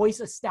wake. A voice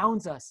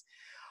astounds us.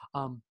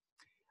 A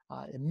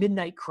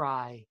midnight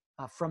cry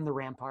from the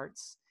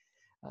ramparts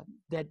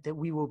that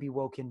we will be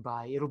woken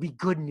by. It'll be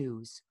good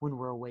news when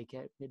we're awake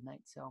at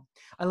midnight. So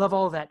I love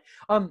all of that.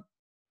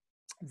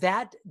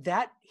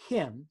 That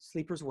hymn,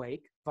 Sleeper's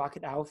Wake, Wach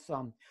it auf,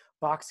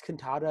 Bach's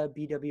Cantata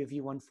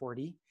BWV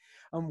 140,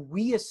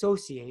 we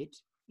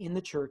associate in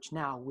the church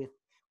now with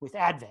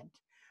Advent,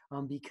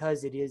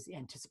 because it is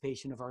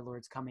anticipation of our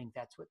Lord's coming.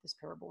 That's what this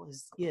parable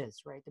is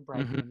right? The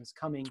bridegroom is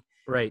coming.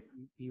 Right.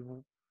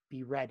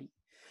 Be ready.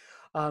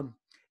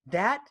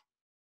 That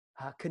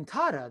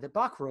cantata that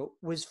Bach wrote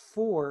was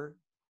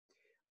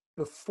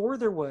before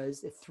there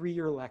was a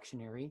 3-year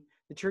lectionary.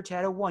 The church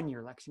had a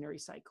 1-year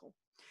lectionary cycle.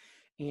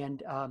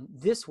 And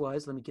this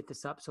was, let me get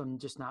this up so I'm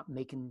just not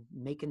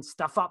making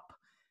stuff up.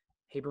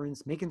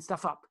 Haberman's making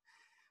stuff up.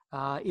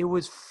 It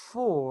was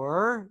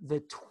for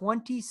the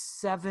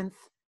 27th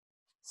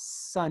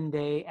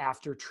Sunday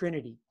after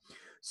Trinity.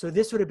 So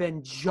this would have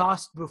been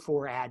just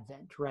before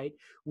Advent, right?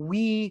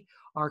 We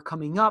are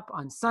coming up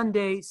on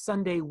Sunday.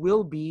 Sunday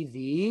will be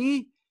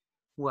the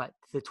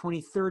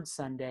 23rd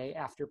Sunday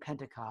after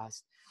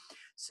Pentecost.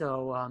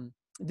 So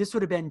this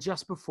would have been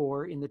just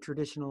before, in the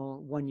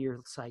traditional one-year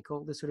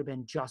cycle, this would have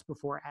been just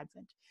before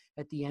Advent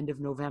at the end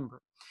of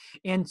November.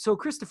 And so,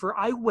 Christopher,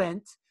 I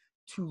went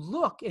to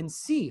look and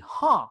see,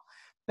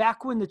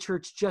 back when the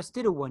church just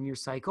did a one-year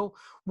cycle,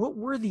 what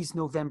were these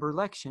November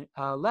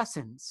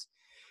lessons?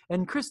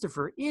 And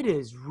Christopher, it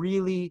is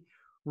really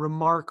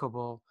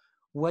remarkable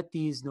what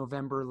these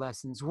November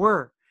lessons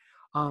were.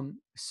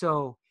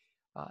 So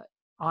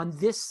on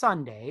this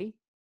Sunday,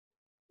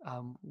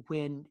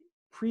 when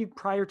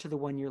prior to the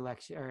one-year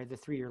lecture or the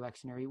 3-year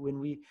lectionary, when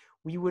we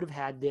would have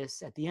had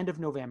this at the end of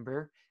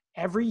November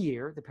every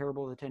year, the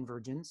parable of the 10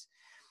 virgins,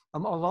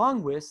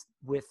 along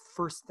with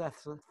First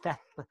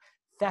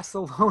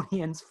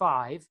Thessalonians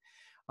 5,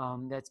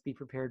 that's be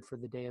prepared for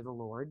the day of the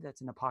Lord.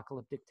 That's an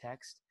apocalyptic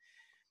text.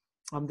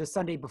 The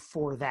Sunday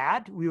before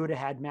that, we would have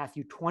had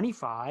Matthew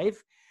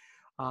 25,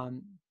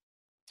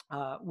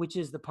 which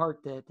is the part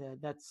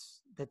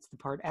that's the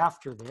part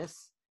after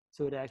this.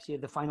 So it actually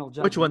had the final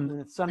judgment. Which one? When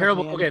the Son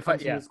Parable. of Man Okay,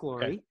 comes in yeah. his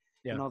glory, Okay.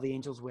 Yeah. and all the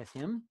angels with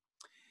him.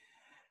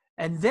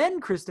 And then,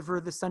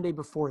 Christopher, the Sunday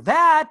before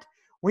that,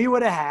 we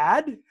would have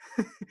had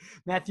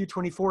Matthew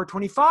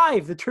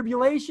 24:25, the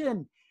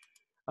tribulation.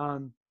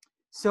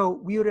 So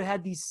we would have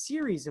had these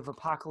series of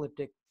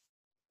apocalyptic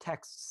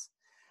texts.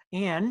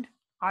 And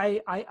I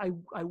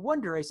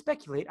wonder, I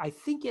speculate, I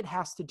think it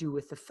has to do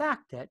with the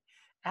fact that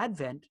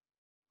Advent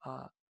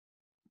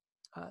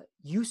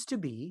used to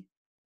be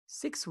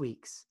 6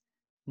 weeks,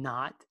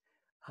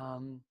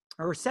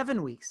 or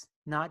 7 weeks,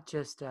 not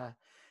just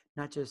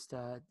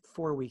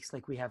 4 weeks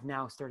like we have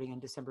now, starting on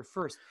December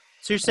 1st.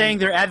 So you're saying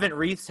their Advent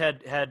wreaths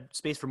had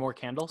space for more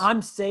candles?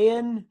 I'm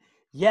saying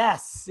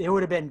yes, it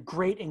would have been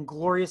great and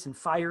glorious and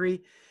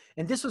fiery.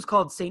 And this was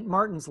called St.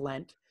 Martin's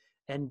Lent.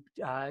 And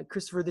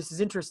Christopher, this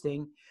is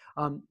interesting.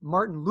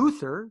 Martin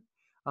Luther,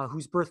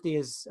 whose birthday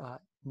is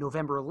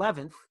November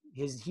 11th,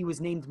 he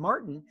was named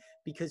Martin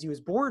because he was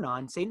born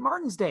on St.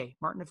 Martin's Day,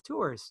 Martin of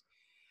Tours.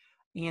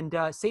 And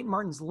St.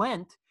 Martin's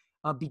Lent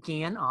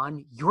began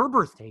on your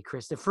birthday,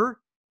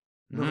 Christopher,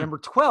 November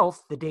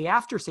 12th, the day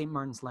after St.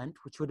 Martin's Lent,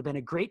 which would have been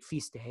a great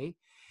feast day.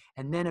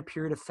 And then a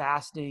period of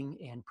fasting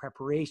and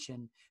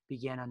preparation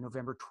began on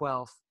November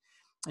 12th.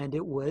 And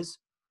it was,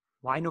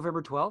 why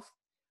November 12th?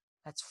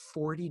 That's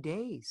 40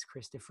 days,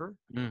 Christopher.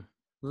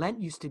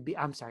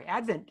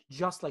 Advent,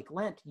 just like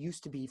Lent,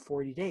 used to be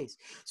 40 days.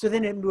 So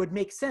then it would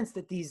make sense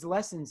that these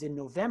lessons in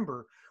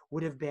November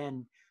would have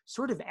been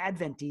sort of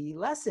Advent-y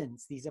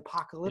lessons, these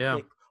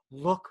apocalyptic,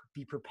 look,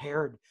 be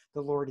prepared,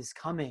 the Lord is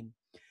coming.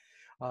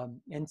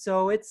 And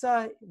so it's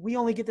we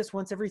only get this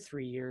once every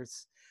 3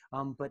 years,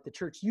 but the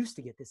church used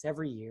to get this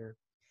every year.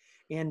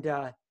 And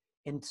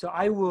so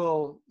I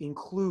will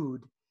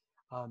include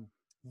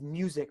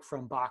music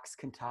from Bach's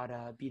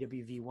cantata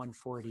BWV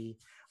 140,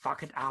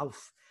 Wachet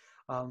auf,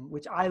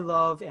 which I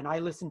love and I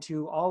listen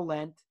to all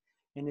Lent,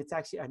 and it's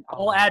actually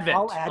all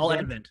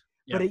Advent.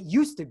 Yeah. But it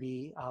used to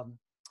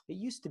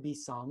be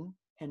sung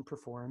and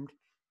performed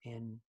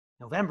in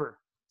November.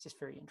 It's just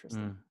very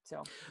interesting.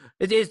 So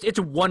it's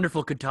a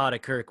wonderful cantata,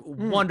 Kirk.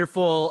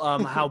 Wonderful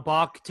how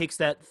Bach takes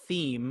that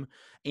theme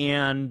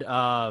and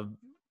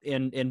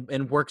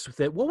works with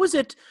it. What was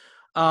it?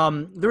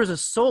 There was a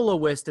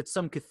soloist at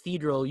some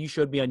cathedral you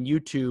showed me on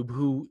YouTube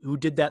who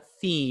did that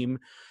theme.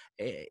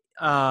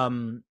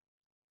 Do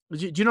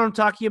you know what I'm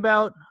talking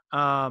about?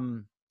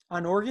 On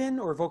organ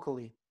or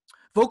vocally?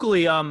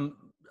 Vocally, a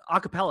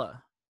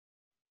cappella.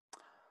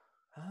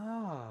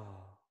 Oh.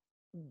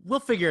 We'll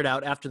figure it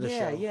out after the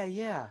show.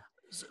 Yeah.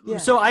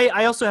 So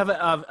I also have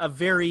a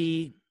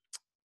very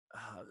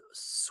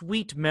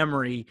sweet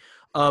memory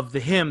of the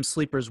hymn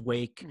 "Sleeper's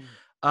Wake,"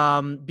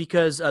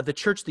 because the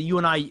church that you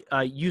and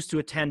I used to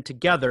attend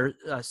together,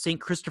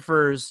 St.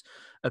 Christopher's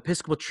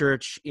Episcopal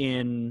Church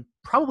in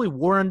probably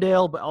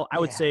Warrendale, but I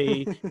would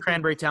say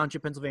Cranberry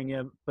Township,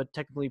 Pennsylvania, but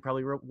technically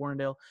probably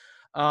Warrendale.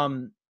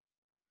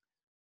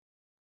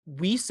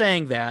 We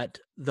sang that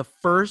the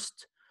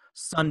first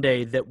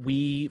Sunday that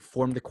we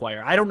formed the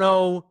choir. I don't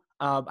know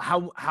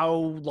how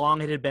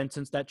long it had been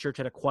since that church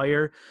had a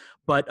choir,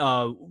 but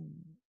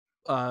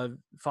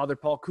Father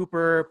Paul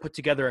Cooper put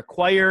together a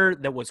choir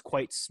that was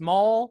quite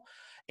small,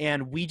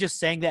 and we just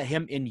sang that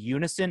hymn in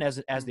unison as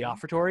the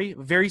offertory.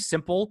 Very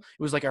simple.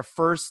 It was like our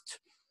first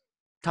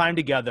time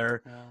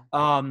together.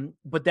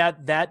 But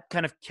that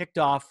kind of kicked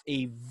off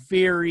a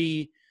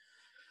very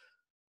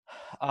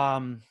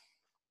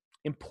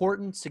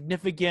important,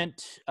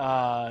 significant,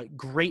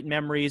 great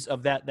memories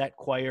of that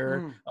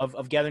choir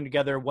of gathering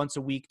together once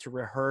a week to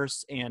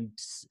rehearse and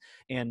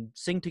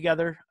sing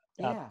together.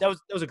 That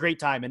was a great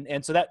time,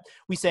 and so that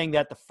we sang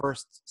that the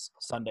first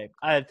Sunday.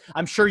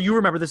 I'm sure you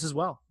remember this as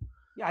well.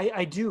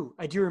 I do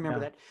remember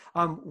Yeah.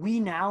 that. We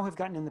now have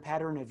gotten in the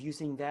pattern of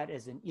using that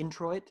as an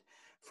introit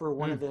for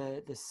one of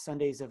the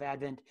Sundays of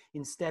Advent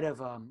instead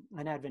of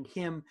an Advent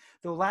hymn.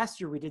 Though last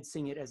year we did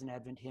sing it as an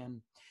Advent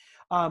hymn.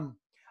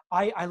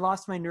 I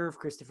lost my nerve,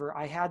 Christopher.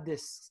 I had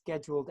this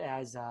scheduled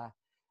as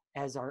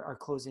our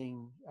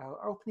closing,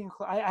 our opening.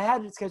 I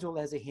had it scheduled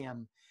as a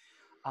hymn,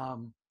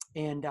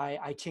 and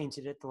I changed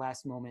it at the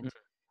last moment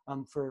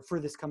for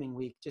this coming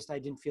week. Just I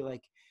didn't feel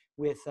like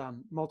with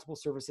multiple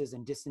services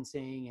and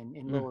distancing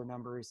and lower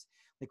numbers,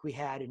 like we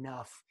had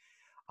enough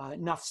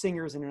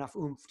singers and enough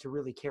oomph to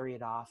really carry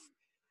it off.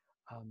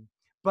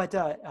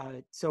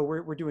 So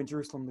we're doing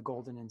Jerusalem the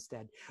Golden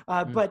instead.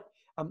 But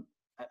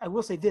I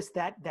will say this,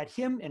 that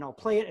hymn, and I'll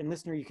play it, and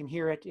listener, you can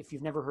hear it if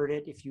you've never heard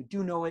it. If you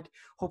do know it,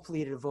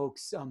 hopefully it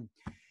evokes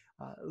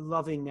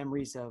loving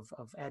memories of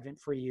Advent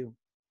for you.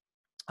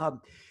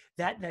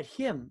 That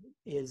hymn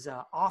is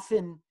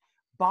often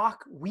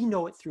Bach. We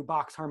know it through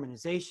Bach's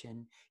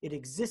harmonization. It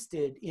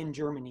existed in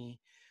Germany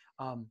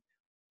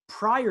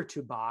prior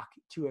to Bach,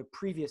 to a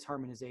previous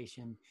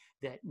harmonization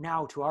that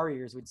now to our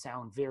ears would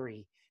sound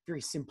very,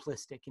 very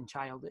simplistic and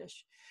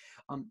childish.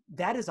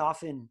 That is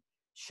often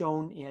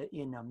shown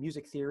in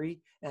music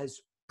theory as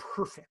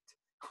perfect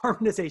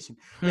harmonization.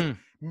 Like,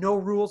 no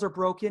rules are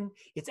broken.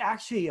 It's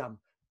actually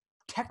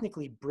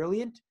technically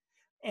brilliant.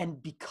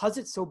 And because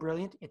it's so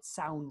brilliant, it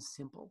sounds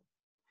simple.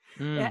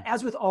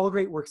 As with all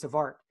great works of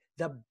art,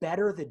 the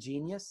better the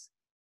genius,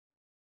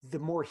 the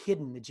more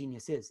hidden the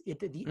genius is.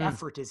 The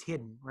effort is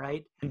hidden,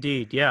 right?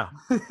 Indeed, yeah.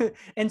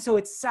 And so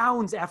it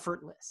sounds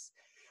effortless.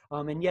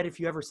 And yet if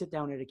you ever sit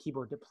down at a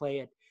keyboard to play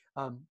it,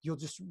 you'll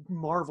just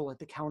marvel at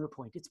the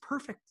counterpoint. It's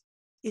perfect.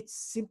 It's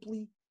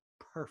simply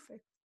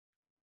perfect.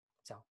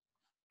 So,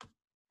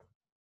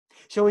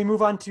 shall we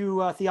move on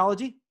to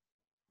theology?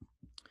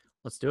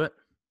 Let's do it.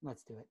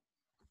 Let's do it.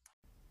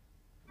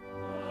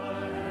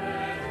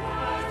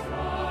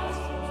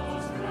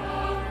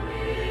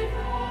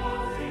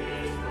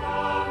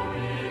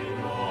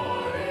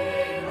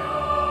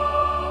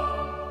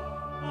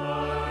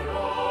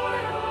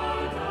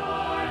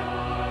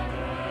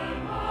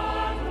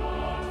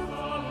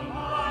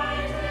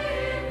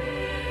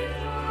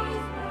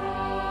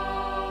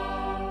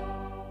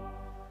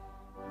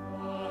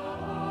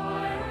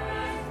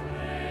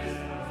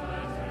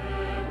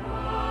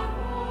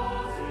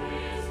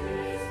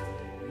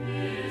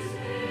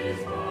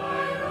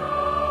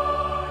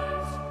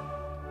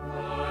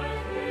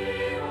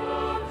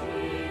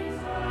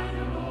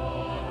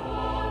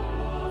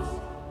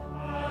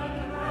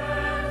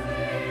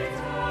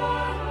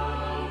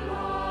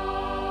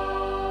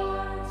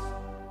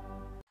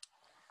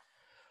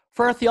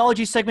 For our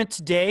theology segment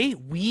today,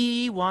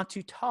 we want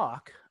to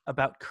talk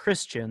about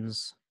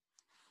Christians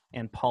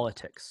and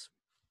politics.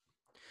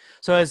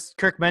 So as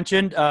Kirk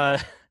mentioned,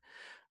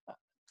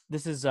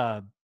 this is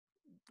an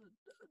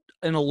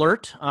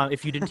alert.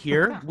 If you didn't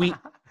hear,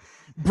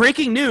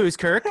 breaking news,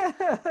 Kirk.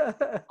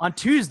 On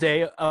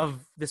Tuesday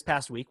of this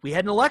past week, we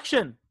had an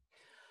election.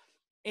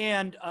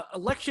 And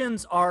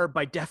elections are,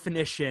 by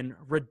definition,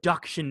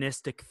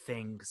 reductionistic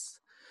things.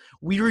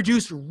 We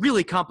reduce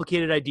really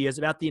complicated ideas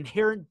about the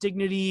inherent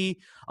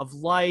dignity of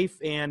life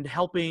and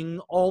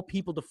helping all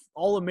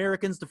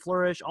Americans to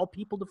flourish, all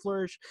people to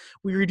flourish.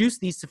 We reduce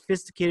these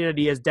sophisticated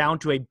ideas down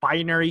to a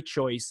binary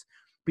choice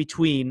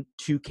between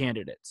two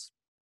candidates.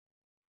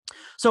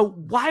 So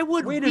why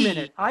would Wait a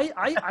minute.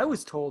 I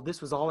was told this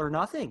was all or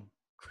nothing.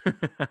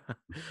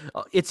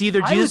 It's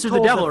either Jesus or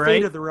the devil, the right?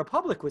 fate of the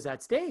republic was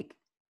at stake.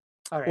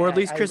 All right, or at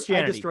least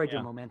Christianity. I destroyed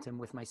your momentum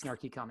with my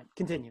snarky comment.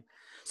 Continue.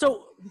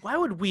 So why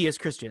would we as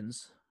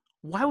Christians,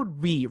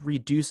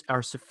 reduce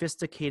our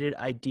sophisticated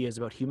ideas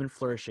about human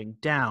flourishing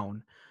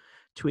down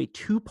to a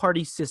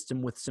two-party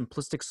system with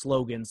simplistic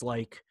slogans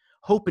like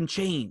hope and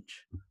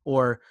change,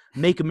 or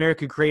make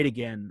America great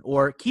again,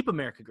 or keep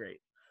America great?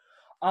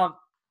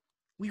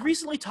 We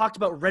recently talked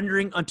about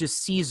rendering unto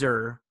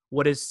Caesar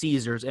what is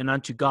Caesar's and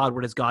unto God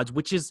what is God's,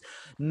 which is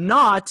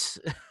not...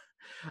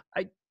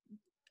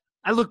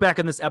 I look back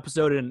on this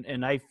episode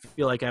and I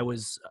feel like I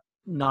was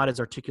not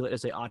as articulate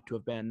as I ought to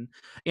have been.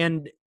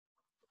 And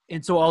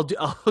so I'll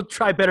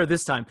try better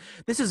this time.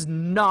 This is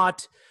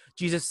not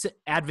Jesus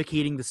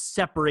advocating the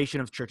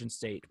separation of church and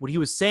state. What he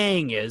was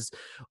saying is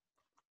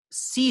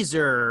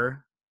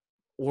Caesar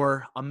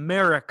or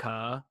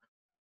America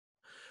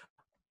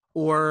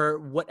or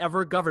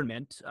whatever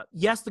government.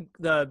 Yes,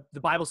 the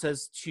Bible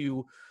says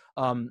to,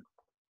 Paul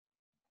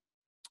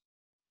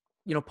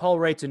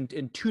writes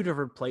in two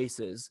different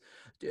places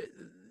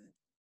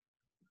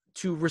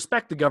to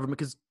respect the government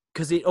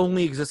because it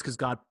only exists because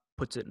God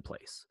puts it in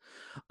place.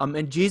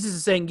 And Jesus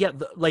is saying,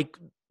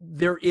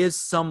 there is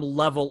some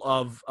level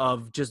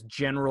of just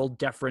general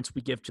deference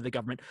we give to the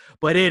government,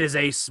 but it is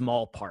a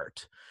small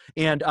part.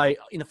 And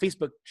in the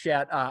Facebook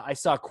chat, I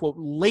saw a quote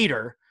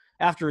later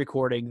after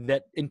recording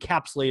that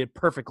encapsulated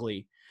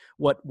perfectly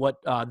what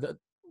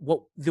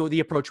the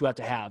approach we have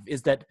to have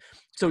is that.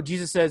 So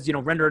Jesus says,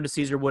 render unto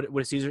Caesar what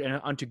is Caesar, and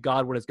unto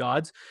God what is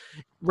God's,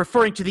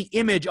 referring to the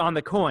image on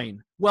the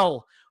coin.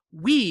 Well,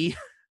 we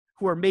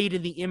who are made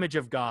in the image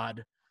of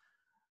God,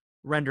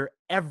 render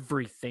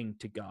everything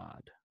to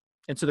God.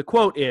 And so the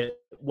quote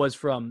was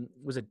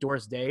it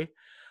Doris Day?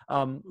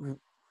 I don't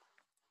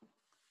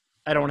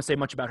want to say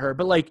much about her,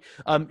 but like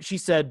she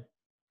said,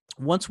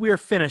 once we are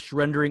finished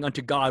rendering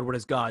unto God what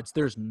is God's,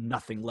 there's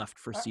nothing left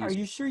for Caesar. Are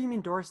you sure you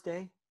mean Doris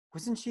Day?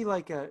 Wasn't she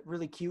like a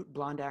really cute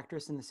blonde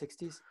actress in the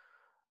 60s?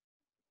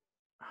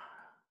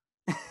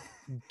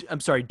 I'm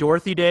sorry,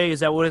 Dorothy Day?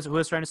 Is that who I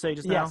was trying to say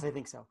just now? Yes, I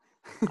think so.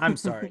 I'm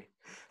sorry.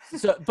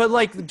 So, but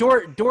like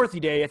Dorothy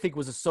Day, I think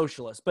was a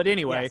socialist. But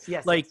anyway,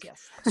 yes, like,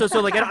 yes.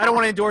 so like, I don't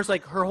want to endorse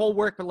like her whole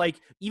work, but like,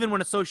 even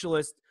when a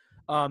socialist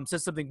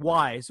says something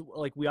wise,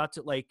 like we ought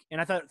to like, and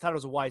I thought it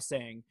was a wise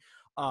saying,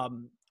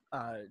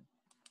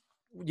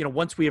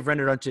 once we have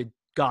rendered unto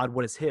God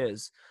what is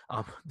His,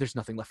 there's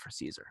nothing left for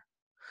Caesar,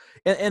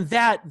 and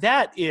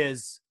that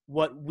is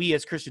what we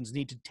as Christians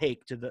need to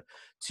take to the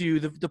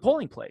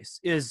polling place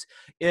is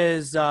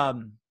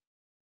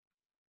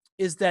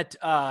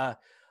that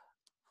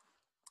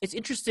it's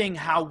interesting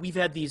how we've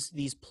had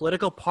these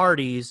political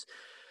parties.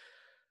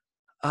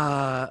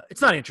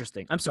 It's not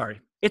interesting. I'm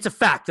sorry. It's a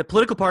fact that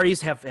political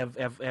parties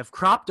have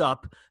cropped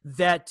up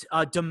that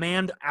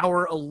demand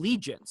our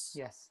allegiance.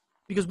 Yes.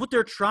 Because what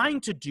they're trying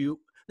to do,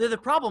 the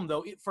problem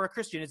though for a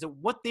Christian is that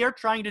what they're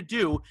trying to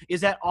do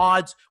is at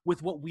odds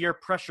with what we are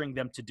pressuring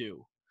them to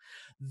do.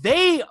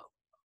 They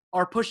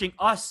are pushing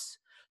us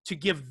to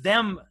give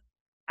them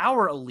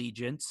our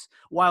allegiance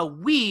while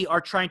we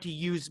are trying to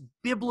use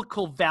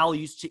biblical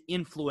values to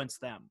influence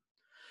them.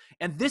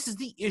 And this is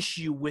the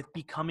issue with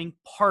becoming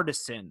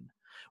partisan,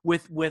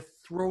 with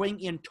throwing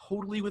in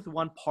totally with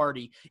one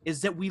party,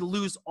 is that we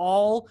lose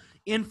all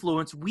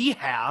influence we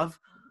have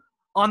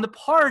on the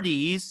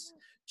parties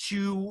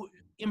to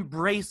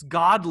embrace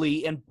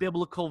godly and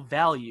biblical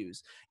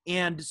values.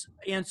 And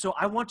so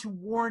I want to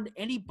warn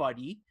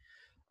anybody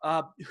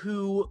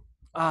who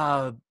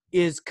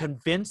is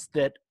convinced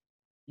that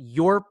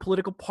your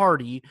political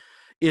party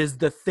is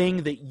the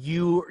thing that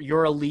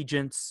your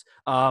allegiance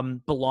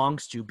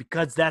belongs to,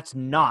 because that's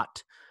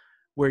not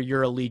where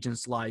your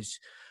allegiance lies.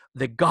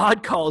 That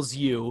God calls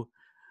you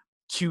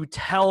to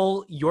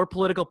tell your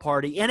political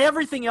party and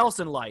everything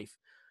else in life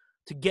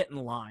to get in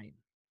line.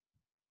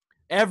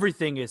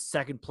 Everything is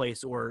second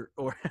place or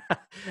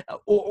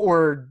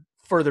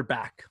further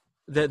back.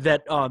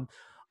 That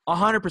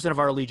 100% of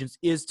our allegiance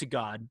is to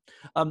God.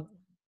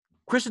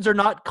 Christians are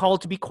not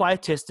called to be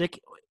quietistic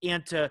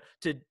and to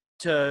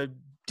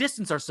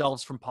distance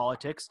ourselves from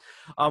politics.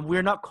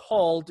 We're not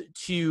called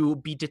to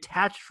be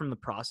detached from the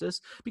process,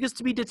 because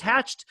to be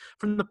detached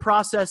from the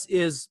process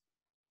is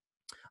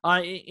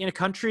in a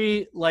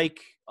country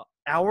like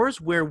ours,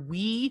 where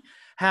we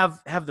have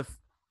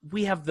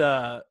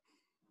the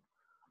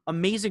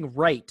amazing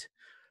right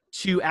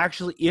to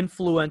actually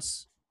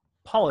influence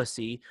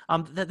policy,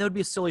 that would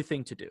be a silly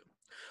thing to do.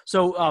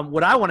 So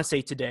what I want to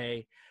say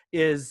today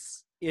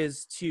is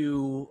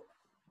to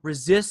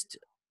resist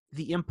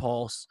the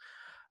impulse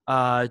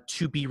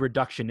to be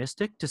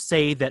reductionistic, to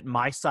say that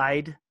my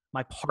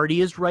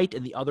party is right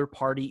and the other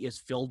party is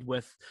filled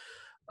with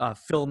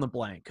fill in the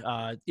blank.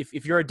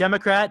 If you're a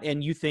Democrat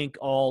and you think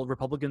all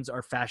Republicans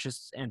are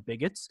fascists and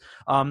bigots,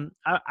 I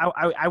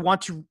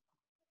want you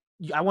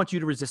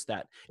to resist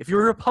that. If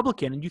you're a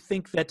Republican and you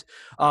think that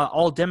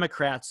all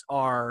Democrats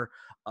are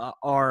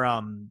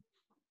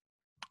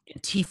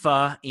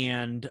Antifa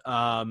and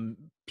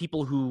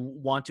people who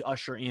want to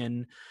usher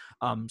in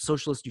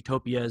socialist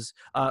utopias,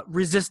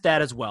 resist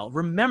that as well.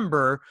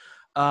 Remember,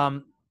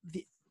 so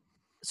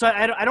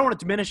I don't want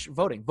to diminish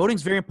voting. Voting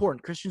is very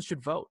important. Christians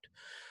should vote.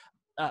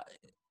 I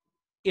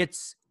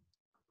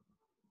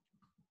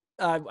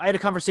had a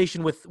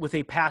conversation with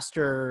a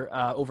pastor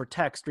over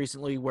text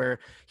recently where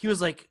he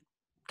was like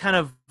kind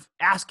of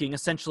asking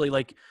essentially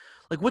like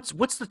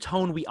what's the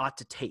tone we ought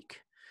to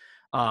take,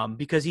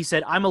 because he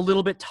said, I'm a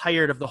little bit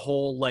tired of the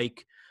whole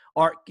like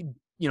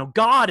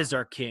God is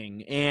our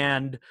king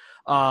and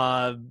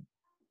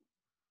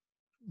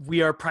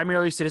we are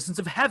primarily citizens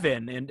of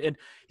heaven, and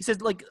he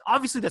said, like,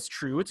 obviously that's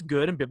true, it's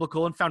good and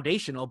biblical and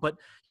foundational, but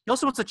he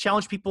also wants to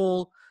challenge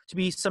people to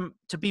be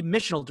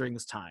missional during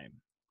this time.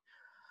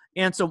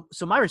 And so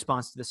my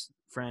response to this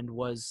friend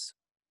was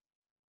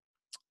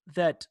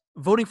that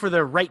voting for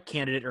the right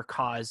candidate or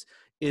cause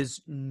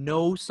is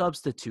no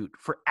substitute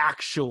for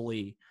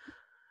actually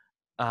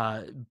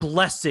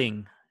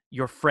blessing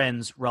your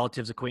friends,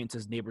 relatives,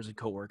 acquaintances, neighbors, and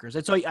coworkers.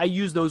 And so I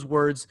use those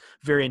words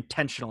very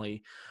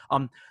intentionally.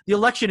 The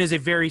election is a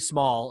very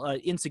small,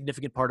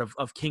 insignificant part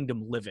of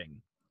kingdom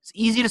living. It's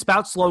easy to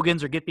spout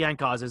slogans or get behind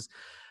causes.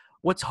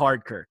 What's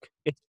hard, Kirk?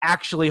 It's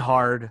actually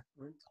hard.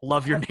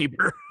 Love your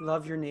neighbor.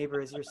 Love your neighbor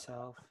as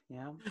yourself.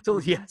 Yeah. So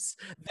yes,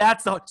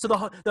 that's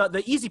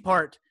the easy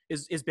part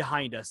is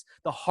behind us.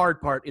 The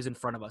hard part is in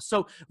front of us.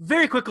 So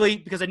very quickly,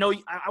 because I know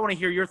I want to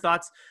hear your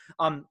thoughts.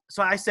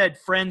 So I said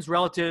friends,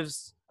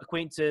 relatives,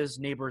 acquaintances,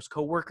 neighbors,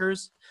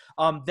 coworkers.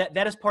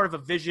 That is part of a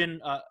vision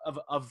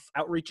of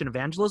outreach and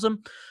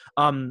evangelism.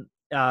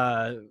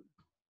 The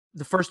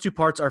first two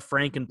parts are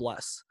frank and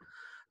bless.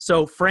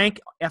 So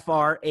Frank,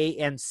 Franc,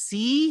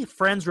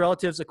 friends,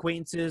 relatives,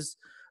 acquaintances,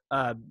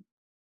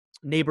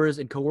 neighbors,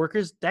 and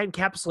coworkers. That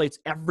encapsulates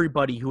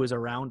everybody who is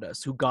around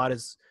us, who God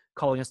is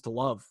calling us to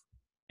love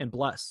and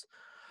bless.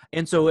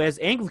 And so as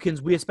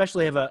Anglicans, we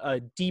especially have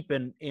a deep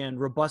and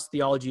robust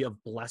theology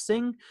of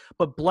blessing,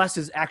 but bless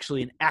is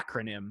actually an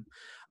acronym.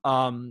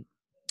 Then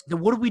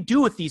what do we do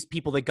with these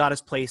people that God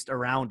has placed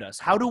around us?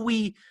 How do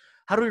we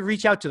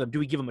reach out to them? Do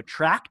we give them a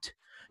tract?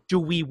 Do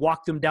we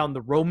walk them down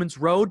the Romans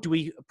road? Do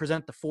we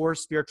present the 4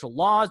 spiritual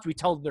laws? Do we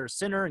tell them they're a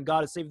sinner and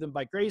God has saved them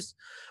by grace?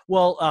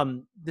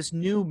 Well, this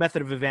new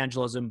method of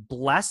evangelism,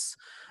 bless,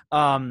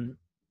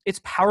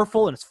 it's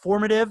powerful and it's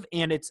formative,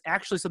 and it's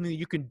actually something that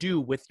you can do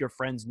with your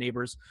friends,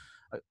 neighbors,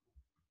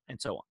 and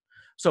so on.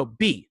 So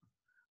B,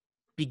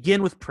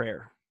 begin with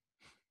prayer.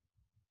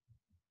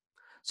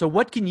 So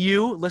what can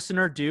you,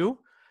 listener, do?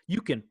 You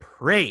can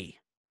pray.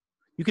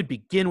 You can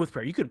begin with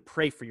prayer. You can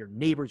pray for your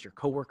neighbors, your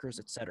coworkers,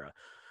 etc.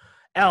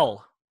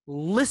 L,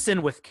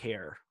 listen with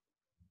care.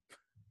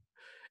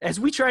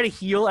 As we try to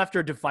heal after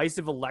a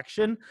divisive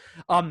election,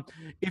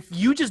 if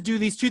you just do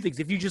these 2 things,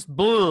 if you just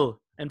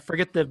and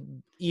forget the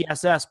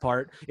ESS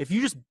part, if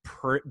you just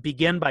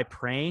begin by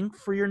praying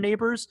for your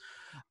neighbors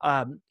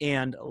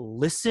and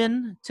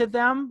listen to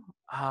them,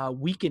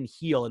 we can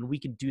heal and we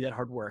can do that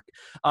hard work.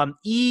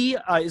 E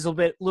is a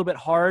little bit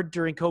hard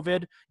during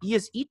COVID. E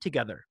is eat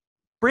together.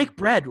 Break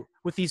bread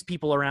with these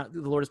people around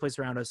the Lord has placed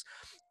around us.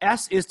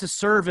 S is to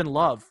serve and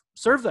love.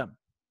 Serve them.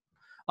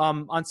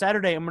 On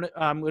Saturday,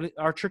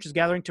 our church is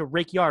gathering to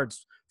rake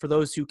yards for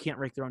those who can't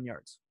rake their own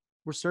yards.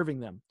 We're serving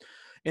them.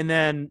 And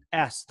then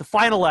S, the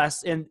final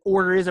S, and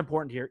order is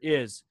important here,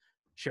 is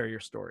share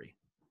your story.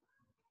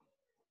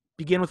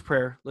 Begin with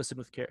prayer, listen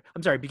with care.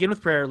 Begin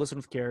with prayer, listen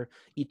with care,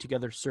 eat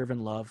together, serve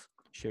and love,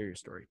 share your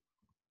story.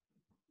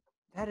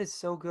 That is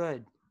so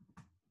good.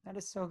 That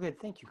is so good.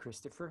 Thank you,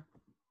 Christopher.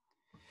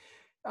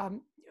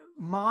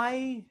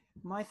 My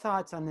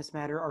thoughts on this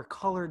matter are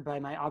colored by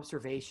my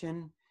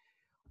observation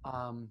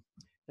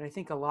that I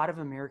think a lot of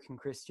American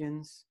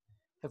Christians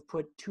have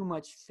put too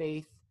much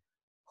faith,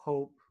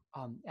 hope,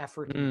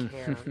 effort, and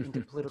care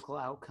into political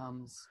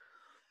outcomes.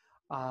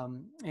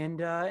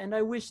 And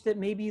I wish that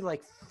maybe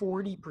like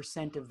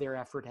 40% of their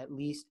effort at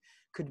least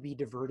could be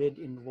diverted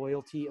in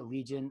loyalty,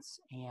 allegiance,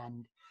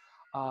 and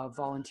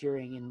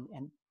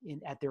volunteering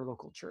at their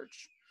local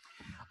church.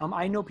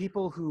 I know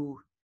people who,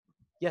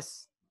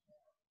 yes.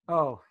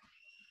 Oh,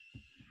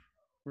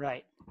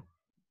 right.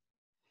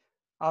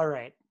 All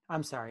right.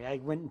 I'm sorry. I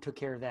went and took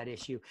care of that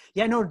issue.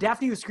 Yeah, no,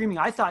 Daphne was screaming.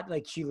 I thought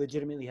like she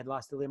legitimately had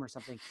lost a limb or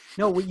something.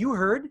 No, what you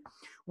heard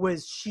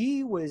was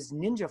she was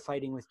ninja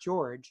fighting with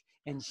George,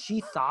 and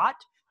she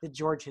thought that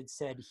George had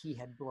said he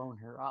had blown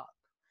her up.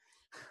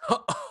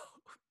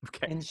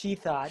 Okay. And she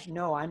thought,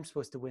 no, I'm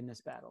supposed to win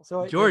this battle.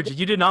 So George,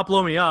 you did not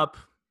blow me up.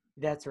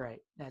 That's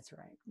right. That's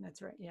right.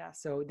 That's right. Yeah.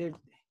 So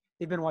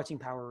they've been watching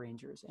Power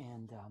Rangers,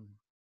 and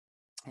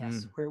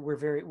yes, we're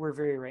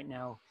very right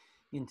now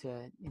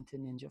into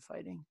ninja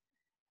fighting.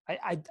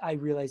 I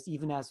realized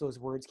even as those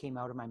words came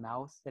out of my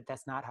mouth that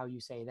that's not how you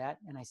say that,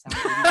 and I sound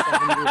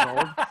 87 years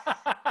old.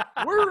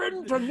 We're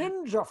into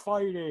ninja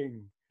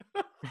fighting.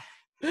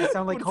 I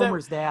sound like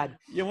Homer's dad.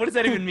 Yeah, what does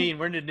that even mean?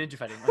 We're into ninja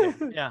fighting.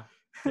 Okay. Yeah.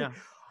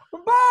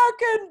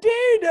 Back in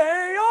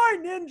D-Day, I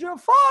ninja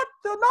fought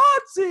the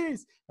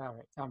Nazis. All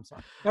right, I'm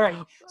sorry. All right,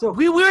 so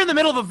we were in the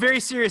middle of a very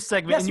serious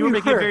segment, yes, and you were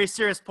making a very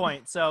serious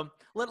point. So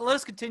let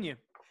us continue.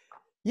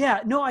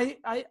 Yeah, no,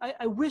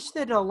 I wish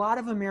that a lot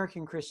of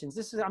American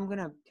Christians, I'm going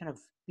to kind of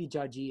be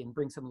judgy and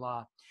bring some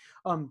law,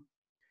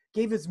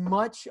 gave as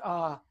much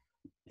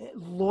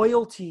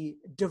loyalty,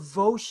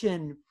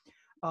 devotion,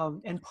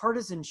 and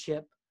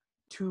partisanship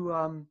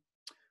to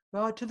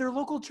their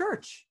local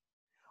church.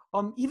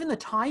 Even the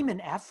time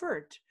and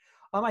effort.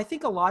 I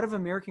think a lot of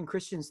American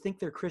Christians think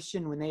they're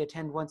Christian when they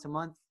attend once a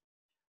month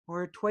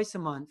or twice a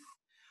month.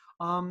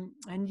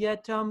 And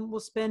yet we'll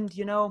spend,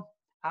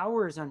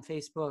 hours on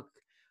Facebook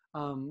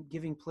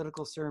giving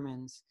political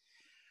sermons.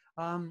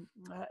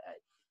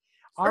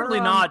 Certainly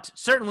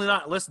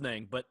not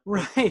listening, but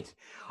right.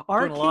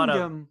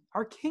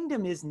 Our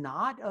kingdom is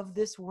not of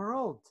this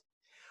world.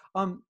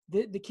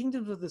 The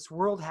kingdoms of this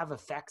world have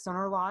effects on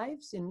our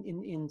lives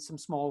in some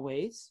small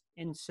ways.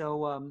 And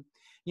so,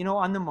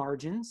 on the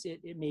margins,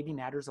 it maybe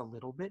matters a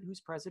little bit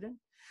who's president.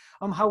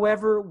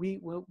 However, we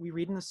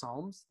read in the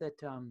Psalms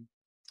that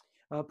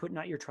put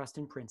not your trust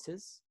in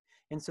princes.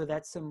 And so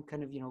that's some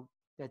kind of,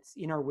 that's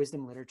in our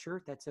wisdom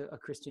literature. That's a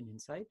Christian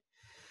insight.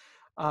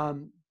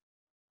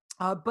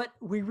 But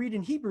we read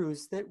in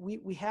Hebrews that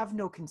we have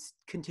no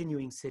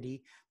continuing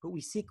city, but we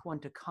seek one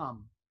to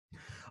come.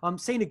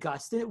 St.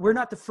 Augustine, we're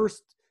not the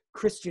first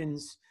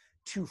Christians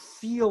to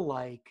feel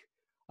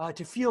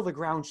the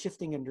ground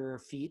shifting under our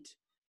feet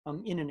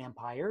in an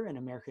empire, and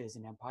America is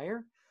an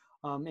empire.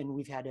 And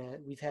we've had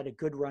a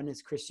good run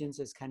as Christians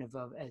as kind of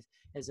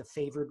as a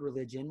favored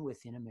religion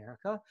within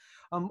America.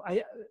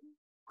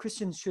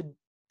 Christians should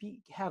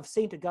have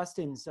St.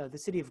 Augustine's The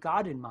City of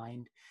God in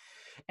mind,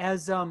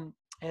 as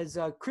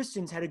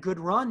Christians had a good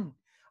run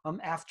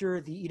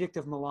after the Edict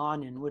of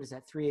Milan in, what is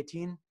that,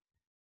 318?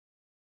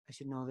 I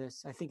should know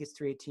this. I think it's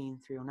 318,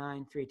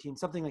 309, 318,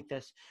 something like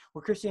this,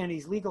 where Christianity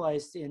is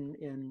legalized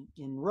in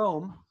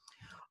Rome.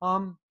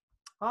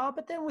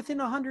 But then within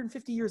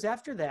 150 years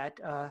after that,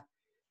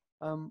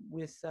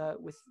 with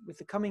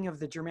the coming of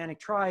the Germanic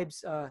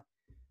tribes,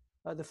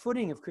 the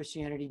footing of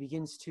Christianity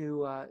begins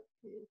to,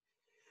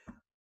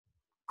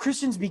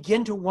 Christians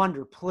begin to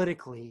wonder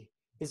politically,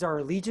 is our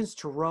allegiance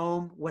to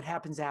Rome? What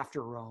happens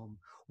after Rome?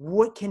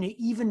 What can it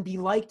even be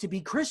like to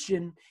be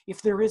Christian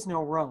if there is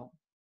no Rome?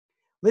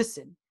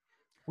 Listen,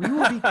 we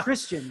will be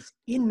Christians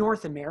in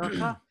North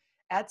America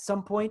at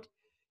some point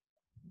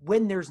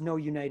when there's no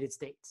United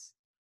States,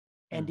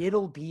 and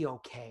it'll be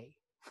okay.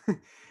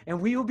 And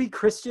we will be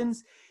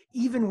Christians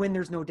even when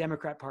there's no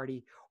Democrat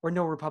Party or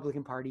no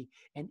Republican Party,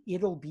 and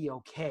it'll be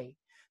okay.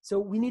 So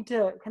we need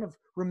to kind of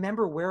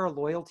remember where our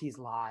loyalties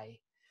lie.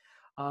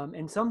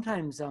 And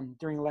sometimes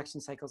during election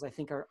cycles, I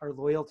think our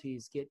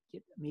loyalties get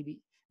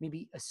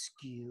maybe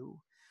askew.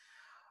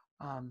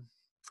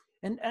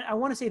 And I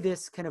want to say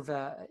this, kind of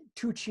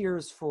two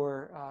cheers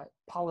for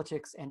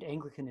politics and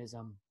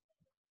Anglicanism.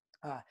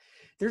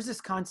 There's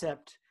this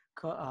concept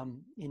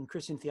in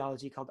Christian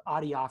theology called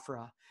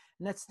adiaphora,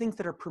 and that's things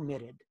that are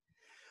permitted.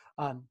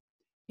 I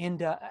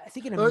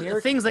think in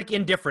America, things like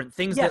indifferent,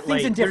 things yeah, that things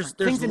like indifferent,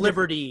 there's things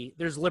liberty,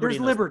 there's liberty,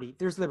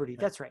 there's liberty.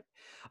 That's right.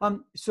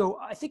 So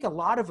I think a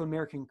lot of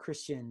American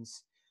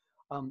Christians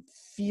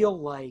feel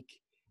like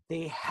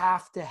they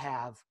have to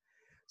have.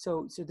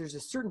 So there's a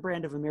certain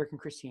brand of American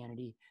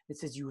Christianity that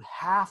says you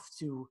have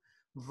to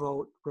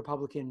vote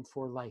Republican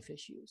for life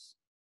issues.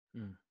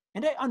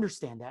 And I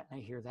understand that, and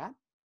I hear that.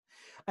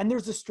 And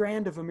there's a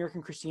strand of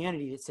American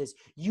Christianity that says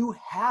you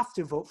have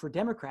to vote for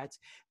Democrats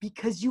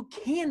because you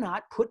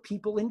cannot put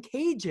people in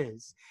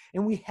cages,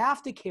 and we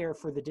have to care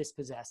for the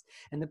dispossessed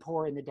and the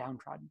poor and the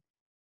downtrodden.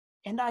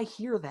 And I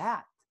hear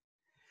that.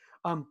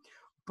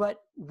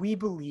 But we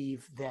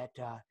believe that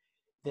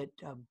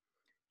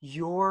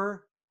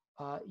your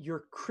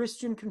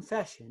Christian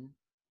confession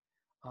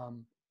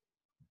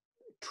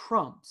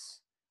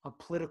trumps a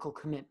political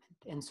commitment.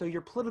 And so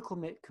your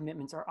political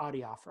commitments are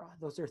adiaphora.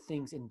 Those are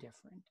things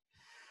indifferent.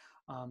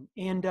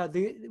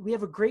 We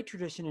have a great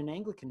tradition in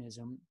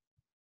Anglicanism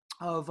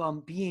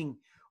of being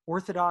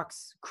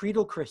Orthodox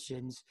creedal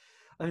Christians,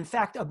 in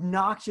fact,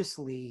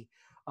 obnoxiously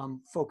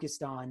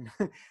focused on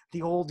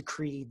the old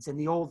creeds and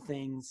the old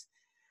things,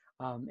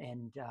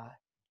 and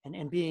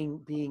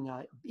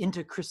being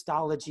into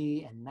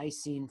Christology and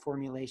Nicene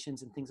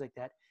formulations and things like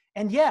that,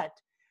 and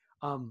yet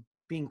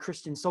being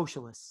Christian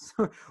socialists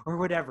or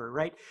whatever,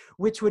 right?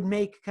 Which would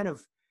make kind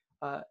of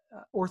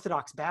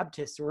Orthodox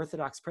Baptists or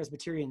Orthodox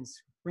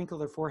Presbyterians wrinkle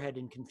their forehead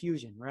in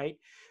confusion, right?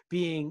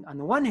 Being, on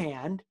the one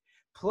hand,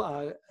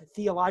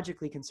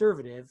 theologically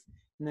conservative,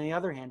 and on the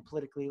other hand,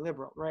 politically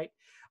liberal, right?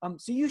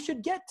 So you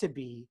should get to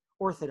be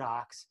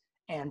Orthodox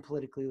and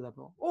politically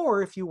liberal,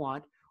 or if you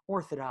want,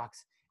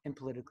 Orthodox and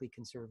politically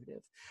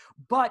conservative.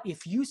 But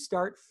if you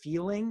start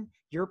feeling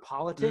your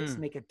politics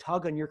make a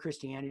tug on your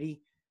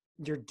Christianity,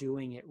 you're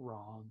doing it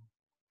wrong.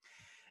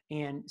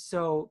 And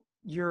so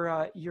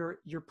your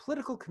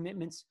political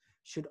commitments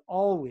should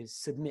always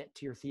submit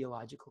to your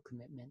theological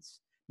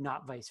commitments,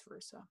 not vice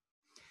versa.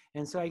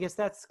 And so I guess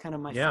that's kind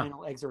of my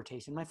final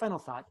exhortation, my final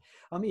thought.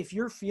 If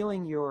you're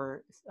feeling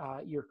your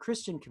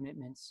Christian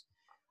commitments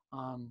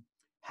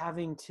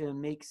having to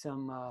make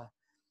some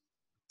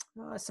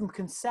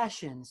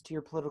concessions to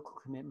your political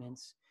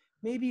commitments,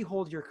 maybe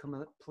hold your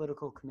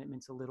political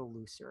commitments a little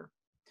looser.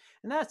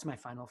 And that's my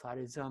final thought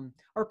is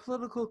our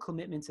political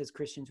commitments as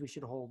Christians, we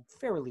should hold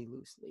fairly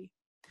loosely.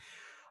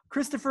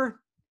 Christopher,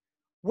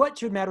 what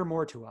should matter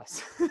more to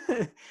us?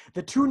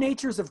 The two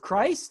natures of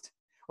Christ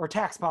or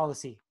tax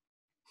policy?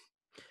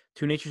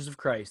 Two natures of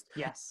Christ.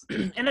 Yes.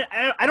 And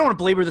I don't want to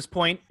belabor this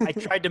point. I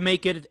tried to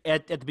make it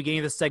at the beginning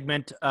of the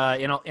segment,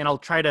 and I'll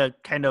try to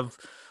kind of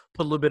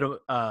put a little bit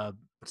of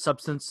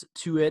substance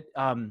to it.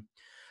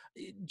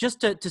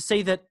 Just to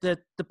say that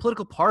the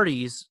political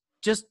parties,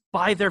 just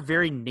by their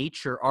very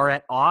nature, are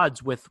at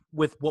odds with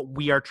what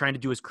we are trying to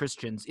do as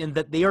Christians, in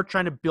that they are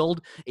trying to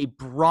build a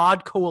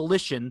broad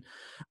coalition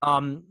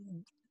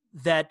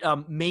that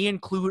may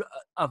include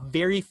a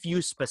very few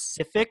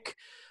specific.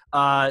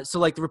 So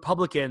like the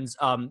Republicans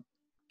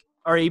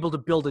are able to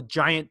build a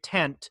giant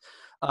tent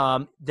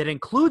that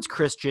includes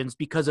Christians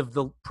because of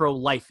the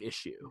pro-life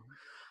issue.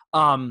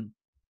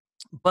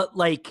 But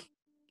like,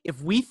 if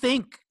we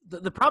think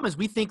the problem is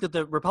we think that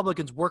the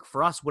Republicans work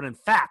for us, when in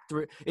fact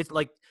it's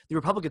like the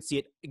Republicans see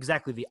it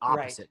exactly the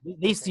opposite. Right.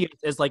 They see it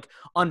as like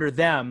under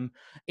them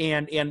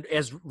and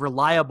as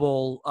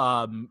reliable,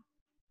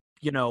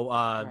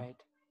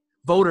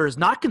 voters,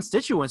 not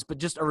constituents, but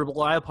just a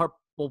reliable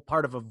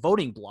part of a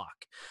voting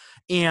block.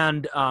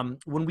 And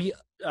when we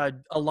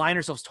align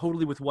ourselves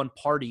totally with one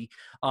party,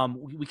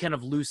 we kind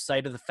of lose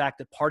sight of the fact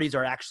that parties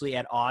are actually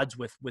at odds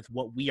with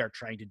what we are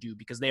trying to do,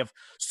 because they have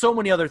so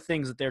many other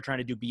things that they're trying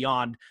to do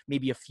beyond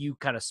maybe a few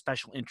kind of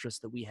special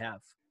interests that we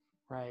have.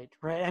 Right.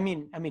 I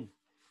mean,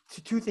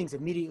 two things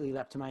immediately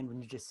leapt to mind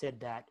when you just said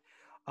that.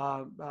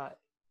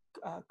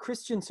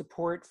 Christian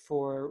support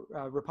for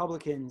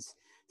Republicans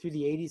through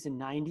the 80s and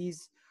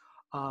 90s,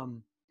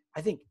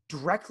 I think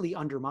directly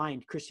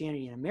undermined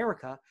Christianity in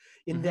America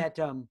in that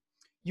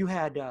you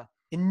had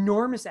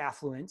enormous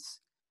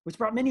affluence, which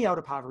brought many out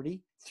of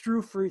poverty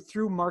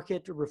through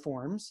market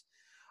reforms,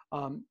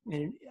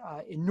 and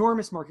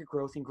enormous market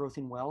growth and growth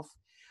in wealth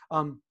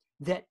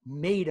that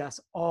made us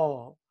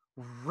all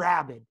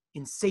rabid,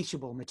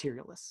 insatiable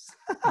materialists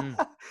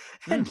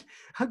and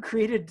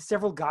created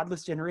several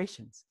godless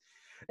generations.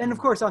 And of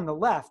course, on the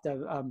left,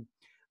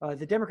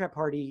 the Democrat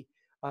Party,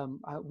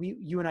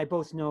 you and I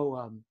both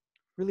know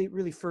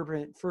really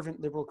fervent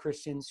liberal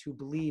Christians who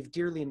believe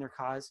dearly in their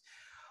cause,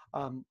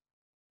 and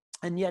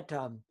yet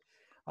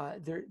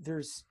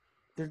there's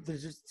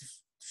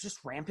just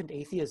rampant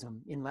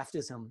atheism in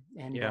leftism,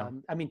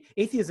 and I mean,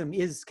 atheism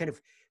is kind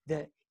of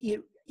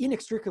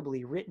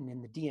inextricably written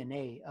in the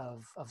DNA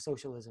of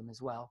socialism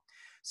as well.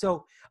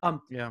 So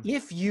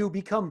if you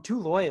become too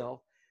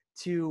loyal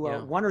to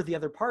one or the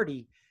other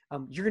party,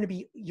 you're going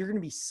to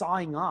be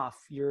sawing off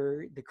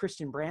the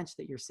Christian branch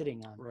that you're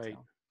sitting on. Right.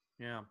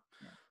 So.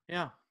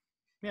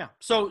 Yeah.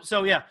 So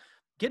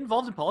get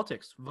involved in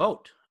politics.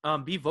 Vote.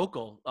 Be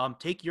vocal.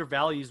 Take your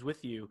values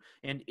with you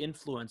and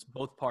influence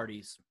both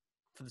parties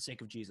for the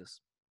sake of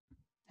Jesus.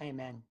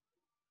 Amen.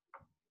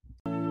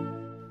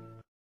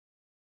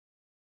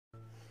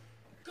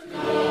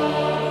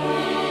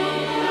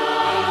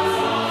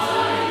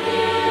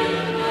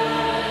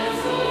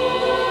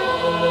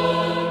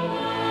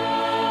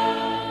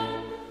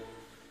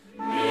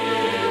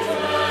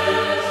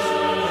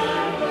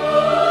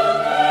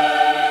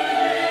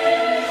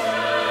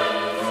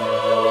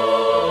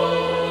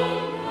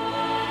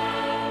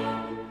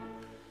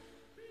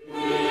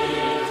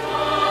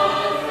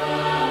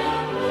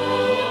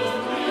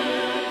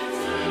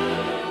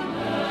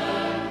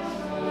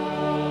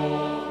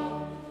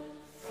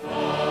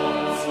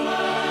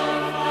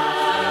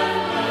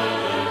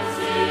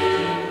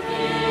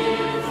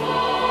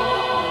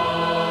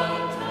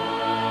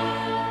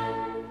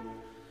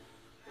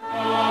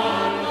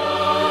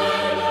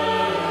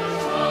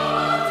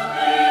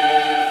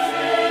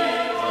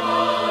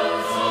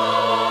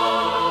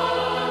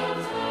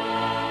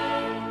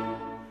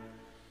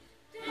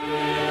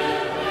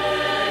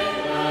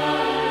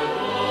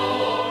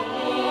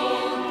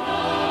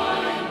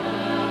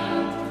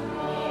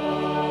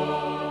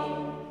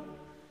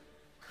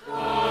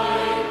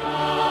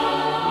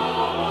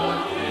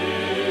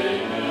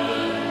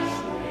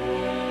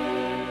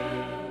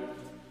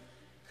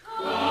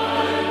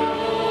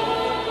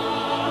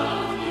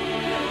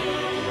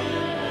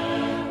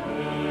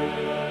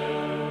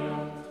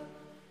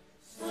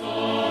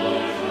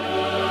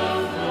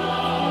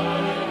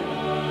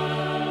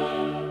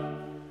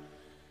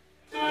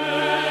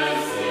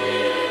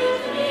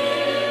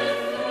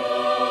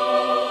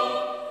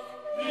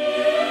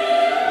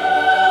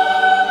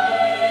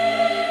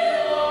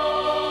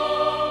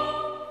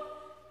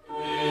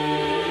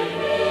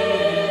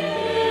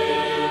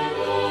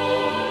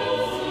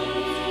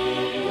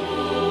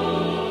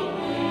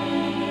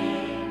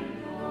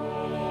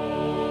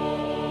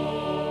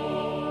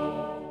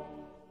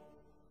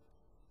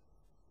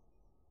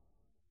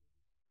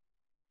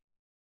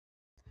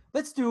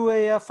 Let's do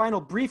a final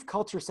brief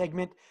culture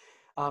segment.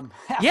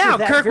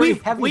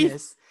 Kirk,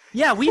 heaviness.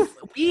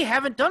 we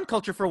haven't done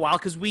culture for a while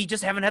because we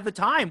just haven't had the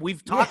time.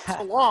 We've talked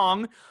so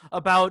long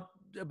about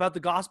the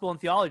gospel and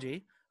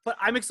theology, but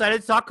I'm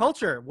excited to talk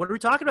culture. What are we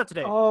talking about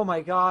today? Oh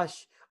my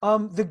gosh.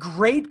 The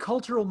great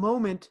cultural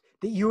moment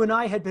that you and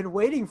I had been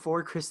waiting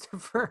for,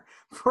 Christopher,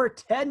 for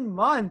 10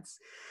 months.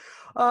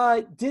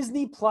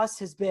 Disney Plus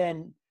has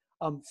been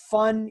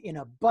fun in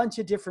a bunch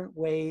of different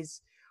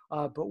ways,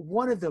 but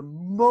one of the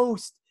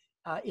most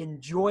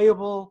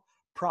enjoyable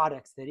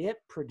products that it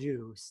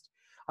produced,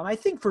 I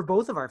think for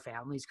both of our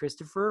families,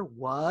 Christopher,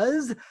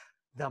 was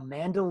The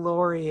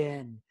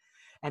Mandalorian.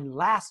 And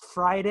last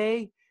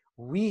Friday,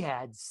 we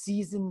had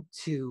season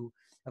 2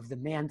 of The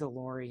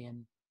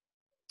Mandalorian.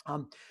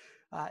 I'm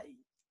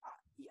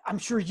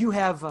sure you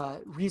have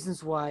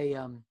reasons why,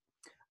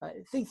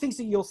 things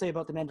that you'll say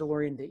about The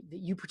Mandalorian that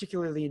you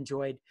particularly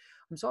enjoyed.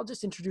 So I'll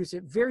just introduce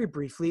it very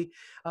briefly.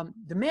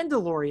 The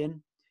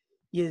Mandalorian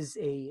is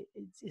a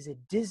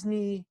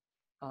Disney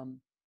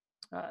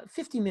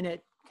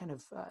 50-minute kind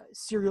of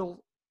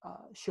serial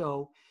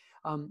show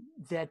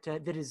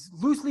that is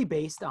loosely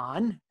based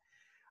on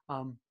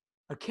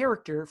a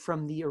character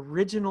from the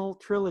original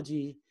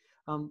trilogy,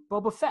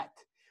 Boba Fett,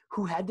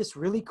 who had this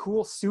really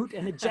cool suit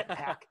and a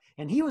jetpack,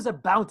 and he was a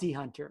bounty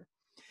hunter.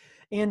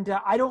 And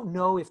I don't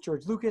know if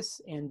George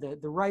Lucas and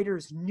the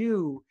writers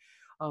knew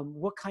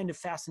what kind of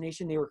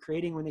fascination they were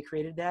creating when they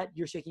created that.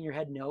 You're shaking your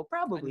head no,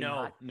 probably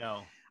not.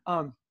 No.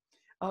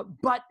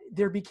 But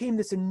there became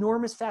this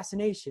enormous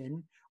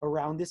fascination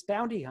around this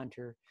bounty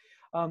hunter.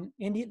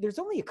 There's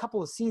only a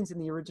couple of scenes in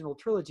the original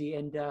trilogy,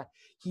 and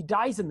he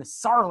dies in the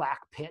Sarlacc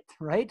pit,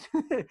 right?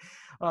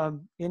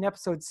 In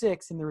episode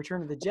 6 in The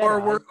Return of the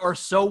Jedi. Or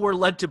so we're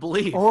led to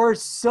believe. Or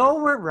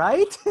so we're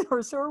right?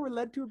 Or so we're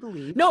led to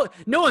believe. No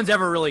one's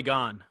ever really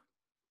gone.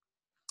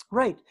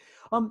 Right.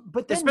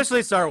 But then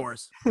especially Star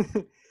Wars.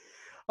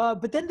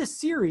 but then the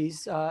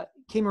series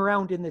came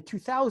around in the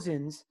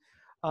 2000s.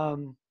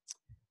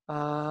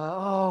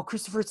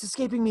 Christopher, it's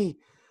escaping me.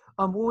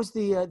 What was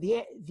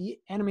the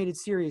animated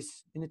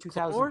series in the 2000s?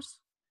 Clone Wars?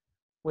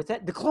 What's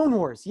that? The Clone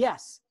Wars,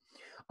 yes.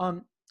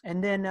 And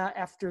then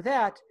after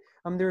that,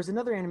 there was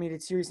another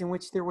animated series in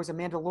which there was a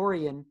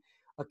Mandalorian,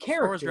 a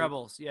character. Star Wars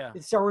Rebels, yeah.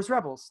 Star Wars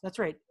Rebels, that's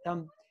right.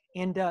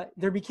 And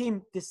there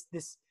became this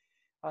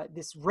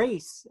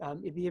race.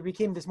 It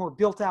became this more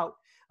built out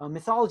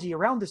mythology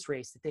around this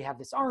race, that they have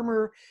this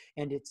armor,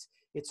 and it's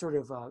sort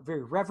of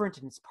very reverent,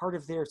 and it's part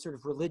of their sort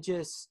of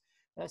religious,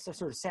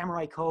 sort of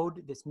samurai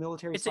code, this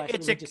military. It's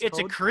code.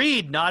 a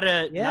creed, not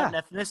an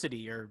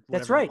ethnicity or whatever.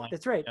 That's right.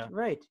 That's right. Yeah.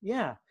 Right.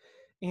 Yeah.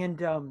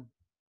 And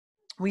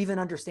we even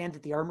understand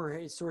that the armor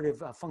is sort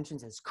of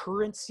functions as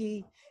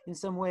currency in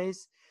some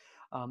ways.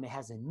 It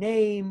has a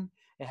name.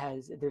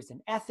 There's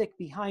an ethic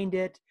behind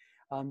it.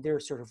 There are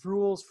sort of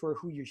rules for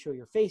who you show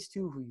your face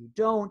to, who you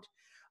don't,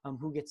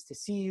 who gets to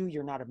see you.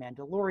 You're not a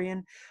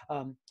Mandalorian.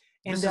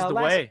 This is the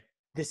way.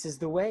 This is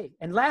the way.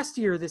 And last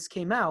year this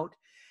came out,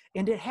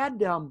 and it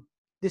had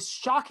this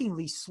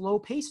shockingly slow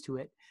pace to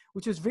it,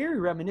 which was very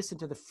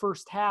reminiscent of the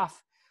first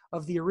half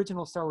of the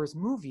original Star Wars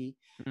movie,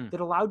 that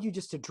allowed you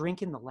just to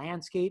drink in the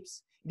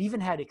landscapes. It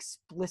even had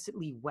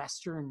explicitly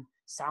Western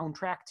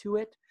soundtrack to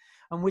it,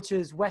 which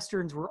is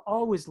Westerns were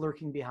always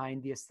lurking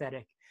behind the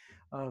aesthetic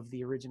of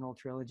the original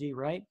trilogy,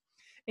 right?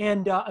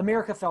 And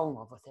America fell in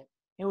love with it.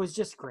 It was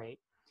just great.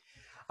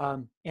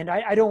 And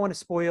I don't want to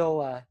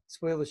spoil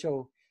the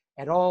show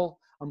at all,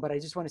 but I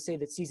just want to say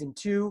that season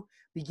 2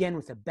 began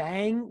with a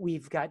bang.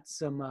 We've got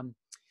some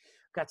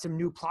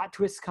new plot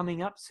twists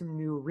coming up, some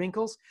new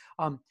wrinkles.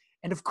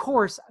 And of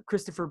course,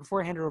 Christopher,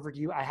 before I hand it over to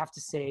you, I have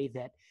to say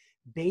that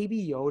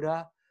Baby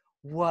Yoda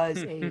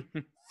was a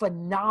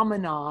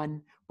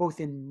phenomenon, both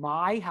in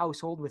my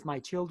household with my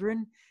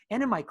children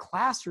and in my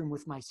classroom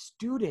with my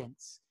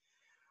students.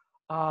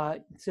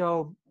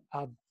 So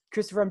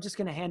Christopher, I'm just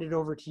going to hand it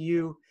over to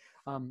you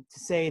to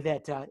say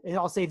that, and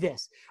I'll say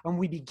this,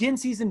 we begin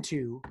season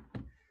 2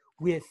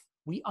 with,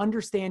 we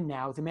understand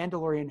now the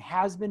Mandalorian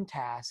has been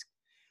tasked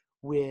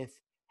with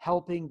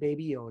helping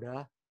Baby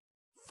Yoda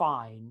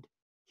find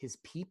his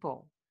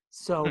people.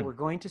 So we're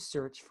going to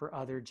search for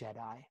other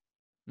Jedi.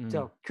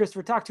 So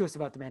Christopher, talk to us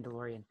about the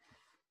Mandalorian.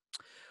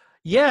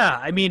 Yeah,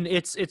 I mean,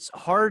 it's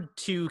hard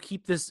to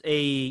keep this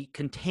a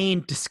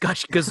contained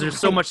discussion because there's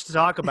so much to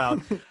talk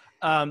about.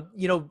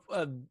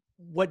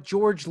 What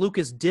George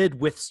Lucas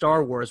did with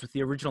Star Wars, with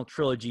the original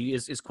trilogy,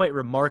 is quite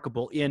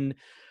remarkable in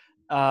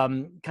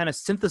kind of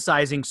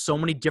synthesizing so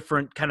many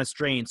different kind of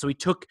strains. So he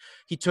took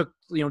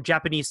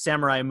Japanese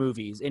samurai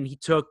movies, and he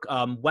took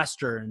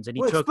Westerns, and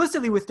he took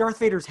explicitly with Darth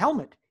Vader's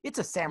helmet. It's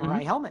a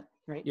samurai helmet,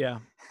 right? Yeah.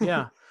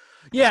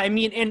 I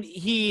mean, and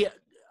he,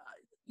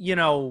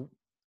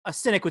 a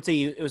cynic would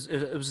say it was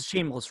a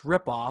shameless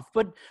ripoff,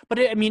 but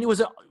it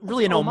was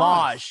really an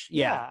homage.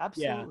 Yeah,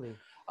 absolutely.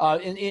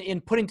 In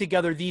putting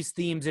together these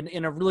themes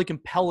in a really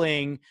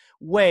compelling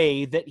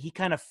way that he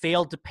kind of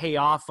failed to pay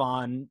off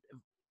on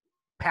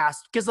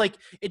past, because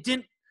it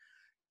didn't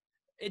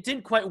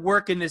quite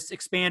work in this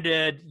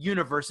expanded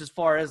universe as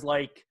far as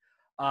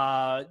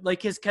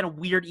his kind of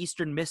weird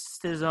Eastern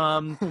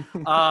mysticism,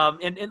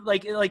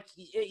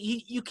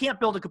 you can't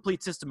build a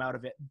complete system out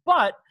of it.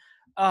 But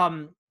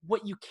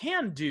what you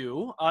can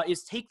do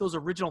is take those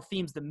original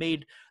themes that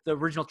made the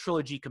original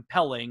trilogy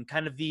compelling,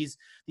 kind of these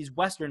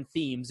Western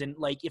themes. And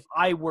if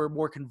I were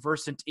more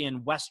conversant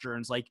in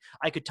Westerns, I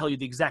could tell you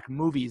the exact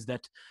movies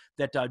that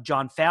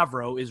Jon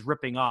Favreau is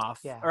ripping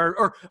off,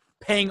 or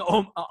paying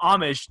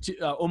homage to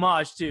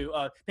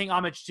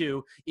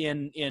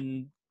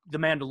in The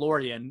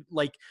Mandalorian.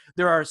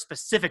 There are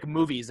specific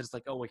movies that's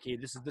okay,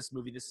 this is this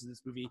movie,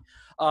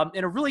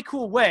 in a really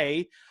cool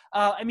way.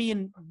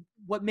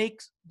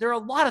 There are a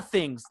lot of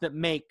things that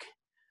make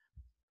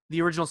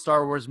the original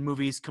Star Wars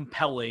movies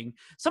compelling.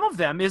 Some of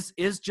them is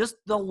just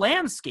the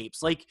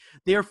landscapes.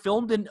 They're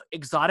filmed in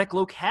exotic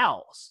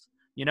locales,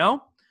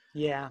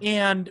 Yeah.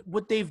 And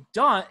what they've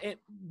done,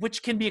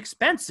 which can be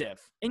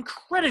expensive,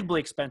 incredibly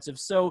expensive.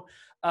 So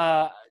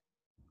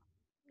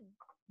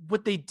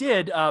what they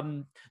did,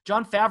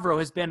 Jon Favreau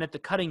has been at the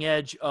cutting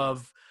edge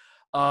of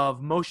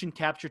motion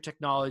capture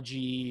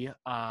technology,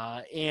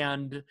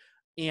 and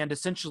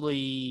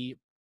essentially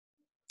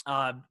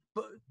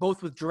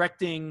both with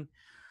directing.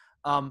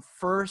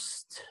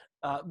 First,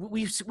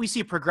 we see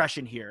a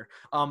progression here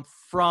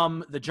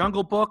from The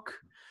Jungle Book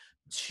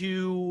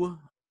to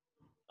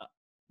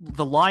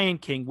The Lion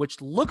King,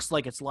 which looks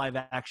like it's live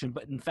action,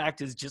 but in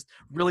fact is just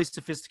really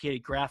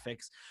sophisticated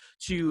graphics,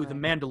 to The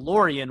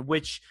Mandalorian,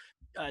 which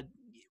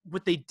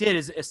what they did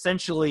is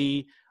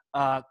essentially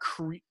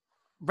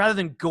rather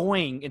than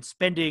going and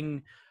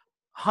spending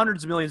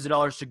hundreds of millions of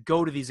dollars to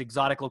go to these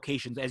exotic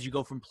locations as you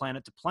go from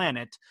planet to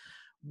planet,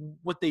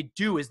 what they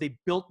do is they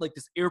built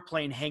this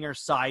airplane hangar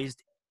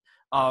sized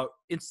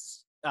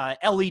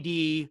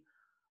LED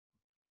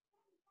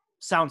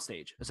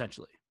soundstage,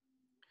 essentially.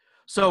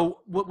 So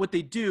what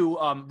they do,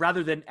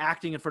 rather than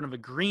acting in front of a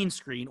green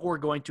screen or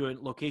going to a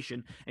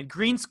location, and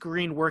green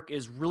screen work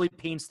is really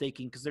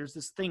painstaking because there's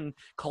this thing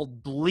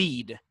called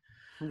bleed,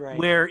 Right.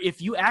 where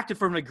if you act in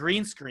front of a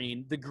green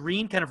screen, the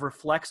green kind of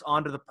reflects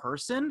onto the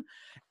person.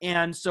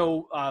 And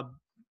so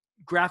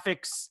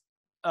graphics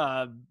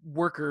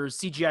workers,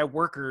 CGI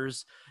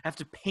workers have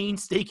to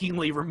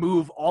painstakingly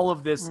remove all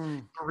of this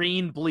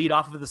green bleed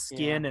off of the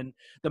skin. And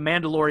the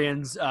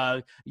Mandalorian's,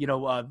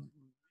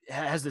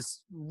 has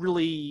this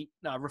really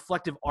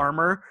reflective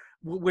armor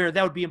where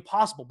that would be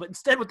impossible. But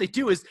instead what they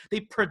do is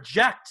they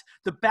project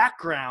the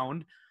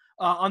background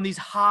on these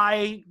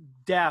high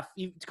def.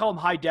 To call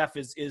them high def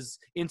is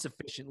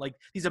insufficient. Like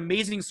these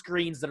amazing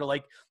screens that are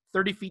like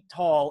 30 feet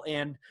tall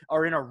and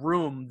are in a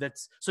room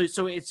that's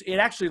so it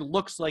actually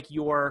looks like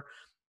you're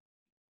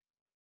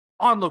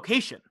on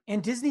location.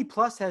 And Disney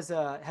Plus has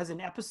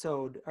an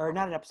episode, or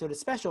not an episode, a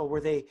special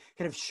where they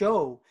kind of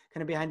show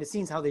kind of behind the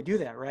scenes how they do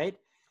that, right?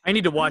 I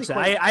need to watch that.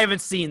 Quite- I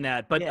haven't seen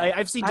that, but Yeah.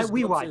 I've seen just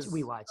we glimpses.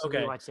 watch. Okay.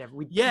 We watch that.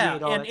 We Yeah,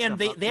 made all that and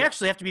stuff up. they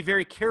actually have to be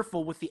very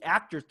careful with the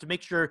actors to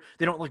make sure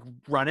they don't like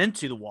run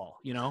into the wall,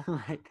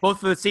 right.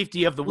 both for the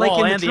safety of the Like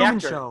wall in and the the Truman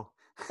actor. Show.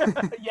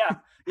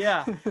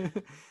 Yeah.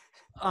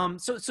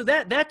 So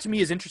that to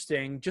me is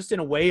interesting, just in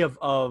a way of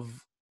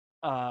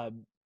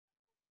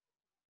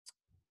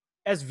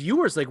as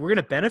viewers, like we're going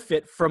to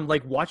benefit from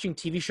like watching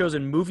TV shows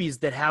and movies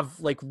that have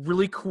like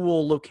really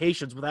cool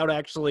locations without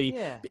actually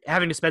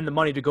having to spend the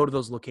money to go to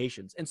those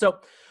locations. And so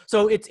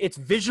it's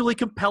visually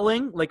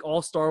compelling, like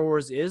all Star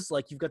Wars is.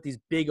 Like you've got these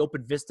big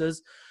open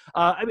vistas.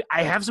 I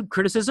have some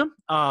criticism.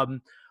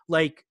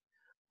 Like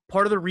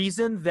part of the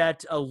reason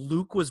that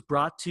Luke was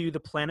brought to the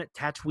planet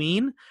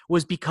Tatooine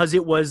was because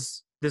it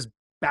was this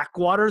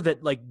backwater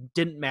that like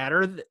didn't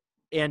matter.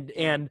 And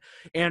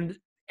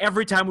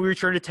every time we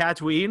return to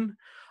Tatooine,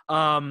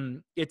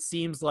 it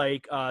seems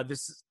like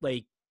this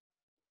like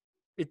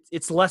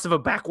it's less of a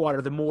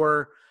backwater the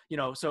more,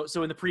 so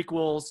in the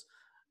prequels,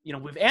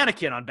 with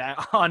Anakin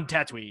on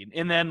Tatooine,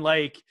 and then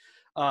like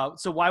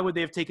so why would they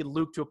have taken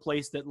Luke to a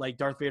place that like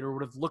Darth Vader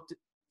would have looked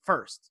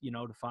first,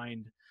 to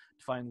find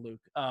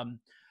Luke.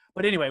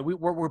 But anyway,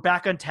 we're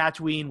back on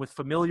Tatooine with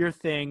familiar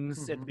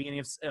things at the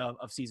beginning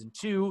of season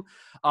 2,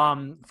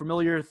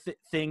 familiar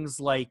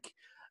things like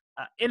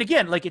and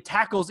again, like it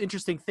tackles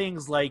interesting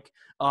things like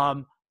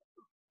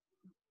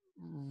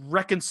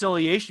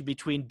reconciliation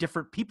between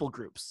different people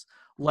groups,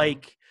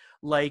 like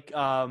what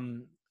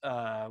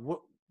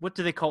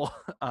do they call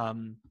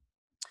in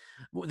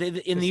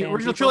the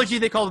original trilogy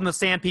they called them the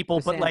Sand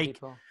People, but like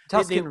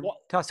Tuskens,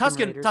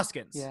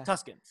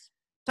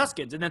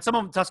 and then some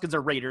of them Tuskens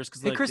are raiders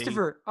because hey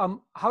Christopher,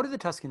 how do the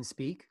Tuskens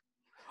speak?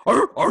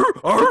 Like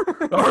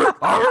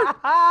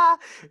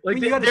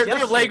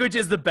their language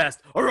is the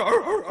best.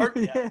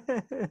 Yeah.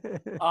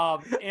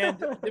 And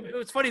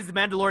what's funny is the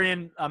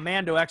Mandalorian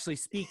Mando actually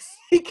speaks.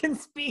 He can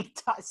speak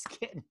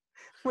Tusken.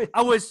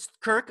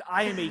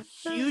 I am a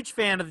huge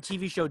fan of the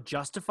TV show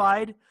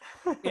Justified,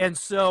 and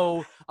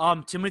so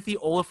Timothy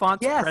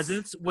Oliphant's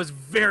presence was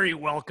very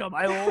welcome.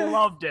 I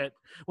loved it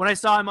when I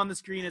saw him on the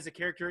screen as a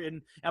character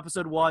in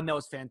episode 1. That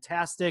was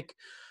fantastic.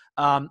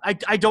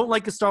 I don't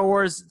like the Star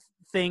Wars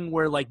thing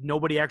where like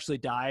nobody actually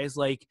dies,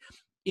 like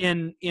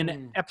in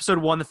episode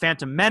 1, The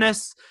Phantom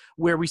Menace,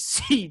 where we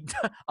see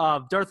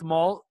Darth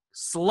Maul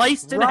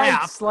sliced in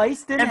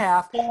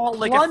half, fall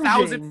like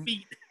 1,000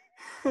 feet.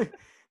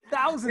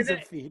 Thousands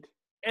of feet.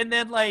 And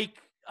then like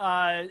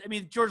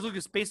George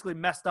Lucas basically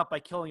messed up by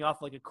killing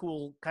off like a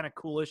cool, kind of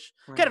coolish,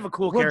 kind of a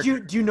cool character.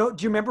 Do you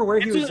remember where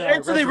he was?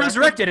 So they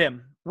resurrected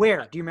him.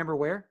 Where? Do you remember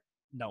where?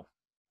 No.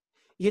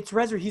 He's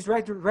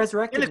resurrected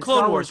in the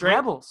Clone Wars, right?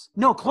 Rebels.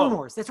 No, Clone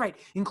Wars. That's right.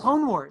 In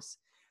Clone Wars.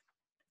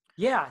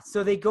 Yeah.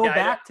 So they go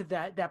back to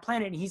that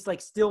planet, and he's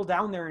like still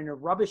down there in a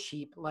rubbish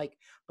heap,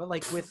 with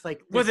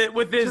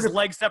with his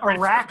legs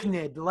separated,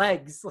 arachnid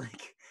legs,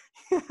 like.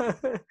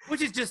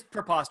 Which is just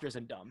preposterous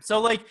and dumb.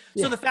 So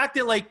so the fact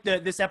that like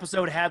this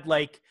episode had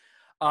like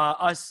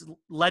us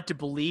led to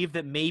believe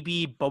that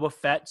maybe Boba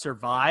Fett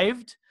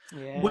survived.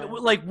 Yeah.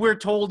 Like we're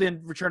told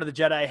in Return of the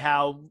Jedi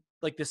how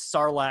like this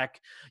Sarlacc,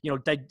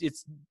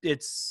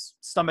 its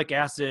stomach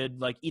acid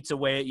like eats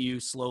away at you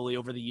slowly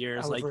over the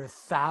years, over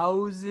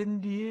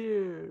 1,000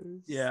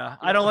 years. Yeah,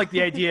 I don't like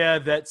the idea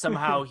that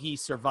somehow he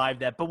survived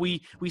that. But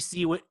we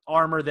see what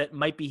armor that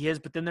might be his,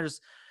 but then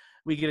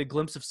we get a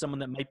glimpse of someone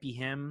that might be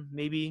him,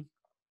 maybe.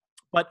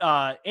 But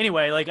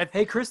anyway,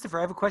 hey Christopher,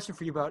 I have a question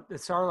for you about the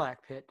Sarlacc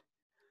pit.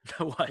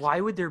 What?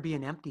 Why would there be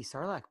an empty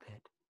Sarlacc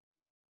pit?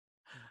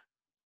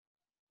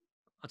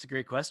 That's a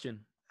great question.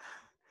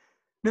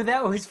 No,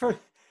 that was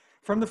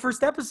from the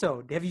first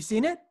episode. Have you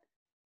seen it?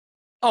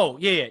 Oh,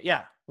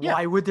 yeah.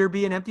 Why would there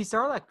be an empty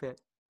Sarlacc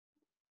pit?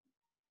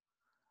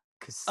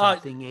 Because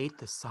something ate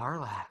the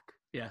Sarlacc.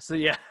 Yeah, so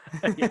yeah.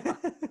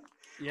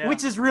 Yeah.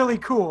 Which is really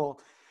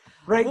cool.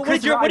 Right? Well,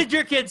 what did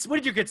your kids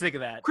think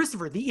of that?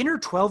 Christopher, the inner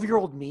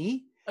 12-year-old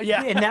me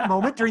in that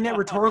moment during that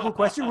rhetorical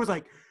question was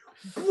like,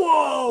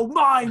 whoa,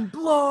 mind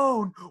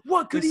blown.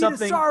 What could eat a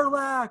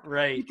Sarlacc?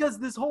 Right. Because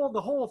the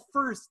whole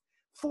first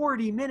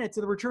 40 minutes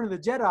of the Return of the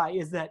Jedi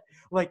is that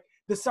like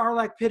the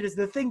Sarlacc pit is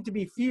the thing to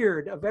be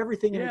feared of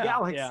everything in the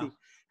galaxy.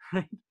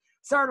 Right?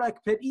 Sarlacc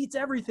pit eats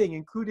everything,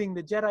 including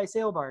the Jedi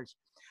sail barge.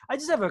 I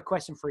just have a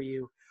question for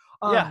you.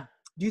 Yeah.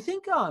 Do you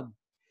think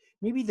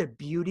maybe the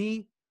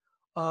beauty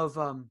of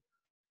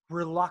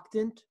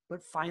reluctant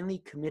but finally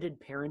committed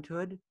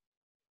parenthood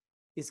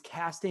is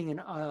casting an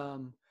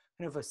kind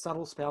of a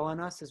subtle spell on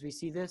us as we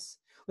see this?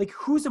 Like,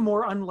 who's a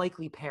more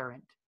unlikely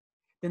parent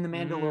than the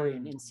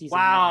Mandalorian in season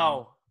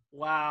 9?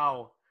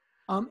 Wow.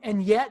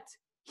 And yet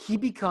he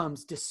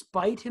becomes,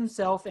 despite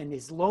himself and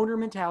his loner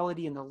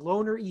mentality and the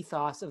loner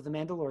ethos of the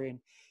Mandalorian,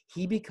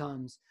 he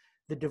becomes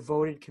the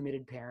devoted,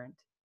 committed parent,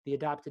 the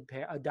adoptive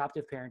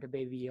parent of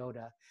Baby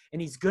Yoda.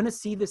 And he's going to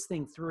see this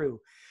thing through.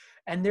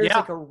 And there's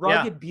like a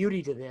rugged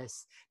beauty to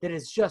this that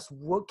is just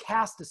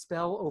cast a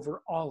spell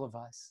over all of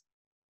us.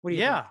 What do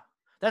you think?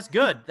 That's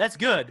good. That's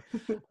good.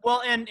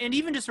 Well, and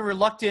even just a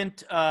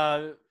reluctant,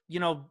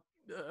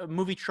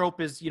 movie trope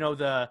is,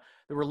 the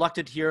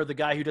reluctant hero, the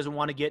guy who doesn't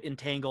want to get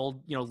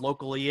entangled,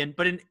 locally.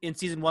 But in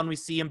season 1, we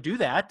see him do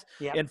that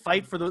and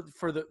fight for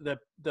the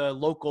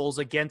locals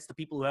against the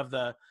people who have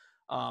the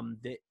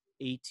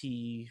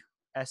ATST.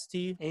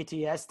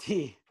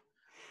 ATST.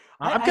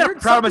 I'm kind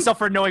of proud of myself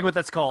for knowing what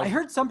that's called. I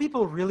heard some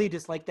people really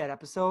dislike that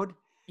episode.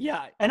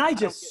 Yeah. And I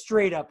just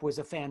straight up was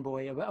a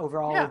fanboy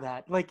over all of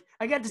that. Like,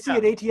 I got to see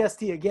it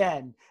ATST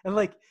again. And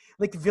like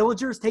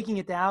villagers taking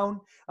it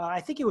down. I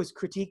think it was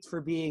critiqued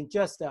for being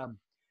just the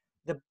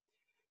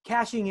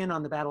cashing in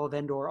on the Battle of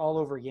Endor all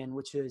over again,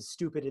 which is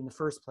stupid in the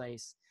first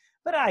place.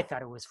 But I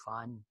thought it was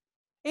fun.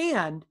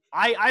 And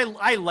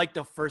I like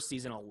the first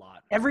season a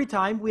lot. Every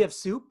time we have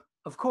soup,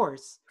 of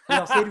course, we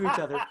all say to each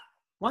other,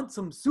 "Want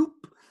some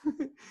soup?"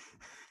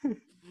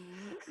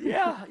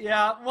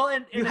 Yeah. Well,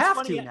 and you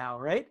have to now,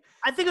 right?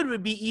 I think it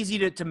would be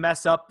easy to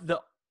mess up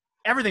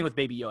everything with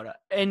Baby Yoda,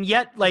 and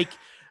yet like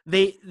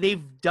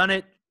they've done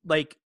it.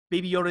 Like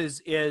Baby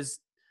Yoda is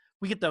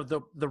we get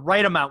the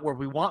right amount where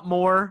we want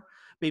more.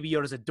 Baby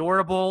Yoda's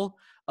adorable.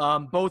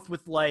 Both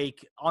with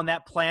like on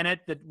that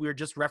planet that we were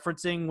just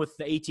referencing with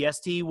the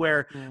ATST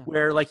where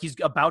like he's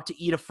about to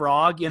eat a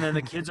frog and then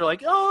the kids are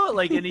like, oh,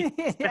 like, and he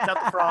spits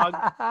out the frog.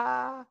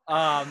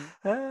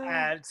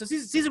 So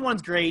season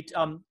 1's great.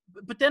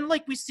 But then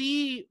like we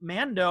see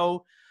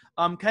Mando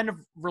kind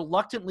of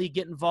reluctantly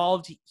get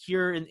involved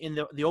here in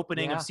the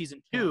opening of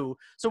season 2.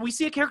 So we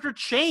see a character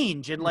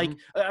change and like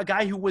a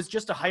guy who was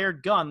just a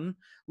hired gun,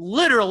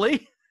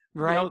 literally,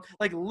 right?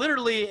 Like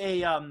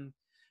literally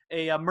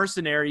a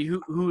mercenary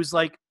who's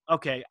like,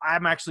 okay,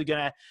 I'm actually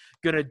gonna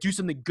do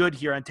something good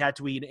here on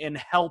Tatooine and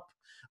help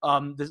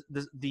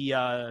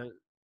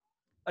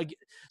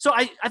so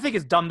I think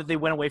it's dumb that they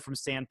went away from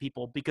Sand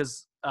People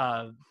because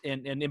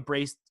and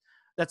embraced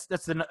that's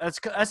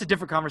a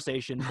different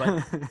conversation,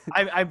 but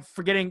I'm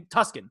forgetting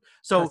Tusken.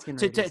 So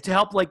to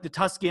help like the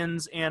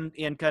Tuskens and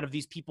kind of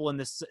these people in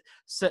this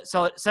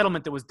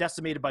settlement that was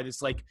decimated by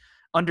this like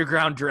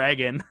underground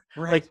dragon,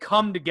 like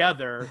come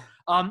together.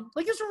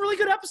 Like it's a really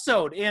good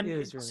episode, and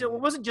it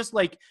wasn't just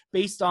like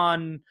based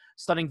on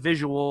stunning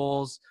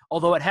visuals,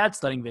 although it had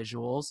stunning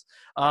visuals.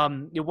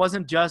 It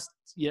wasn't just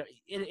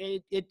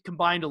it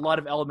combined a lot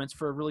of elements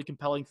for a really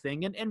compelling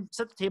thing, and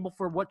set the table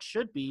for what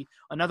should be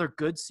another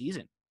good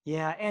season.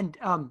 Yeah, and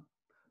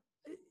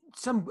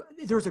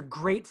there was a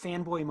great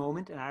fanboy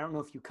moment, and I don't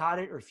know if you caught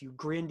it or if you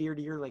grinned ear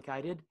to ear like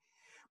I did,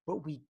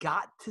 but we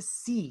got to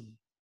see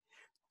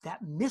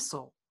that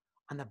missile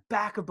on the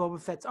back of Boba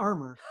Fett's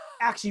armor,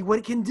 actually what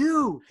it can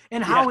do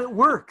and how it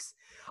works.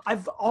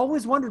 I've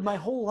always wondered my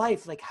whole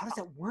life, like, how does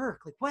that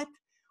work? Like, what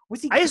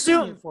was he? I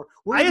assumed it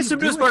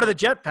was part of the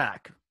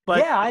jetpack,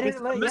 but I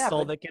didn't like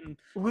missile that can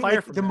fire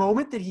like, from the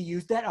moment that he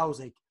used that, I was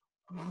like,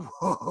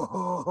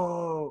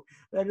 whoa,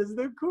 that is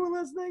the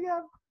coolest thing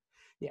ever.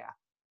 Yeah.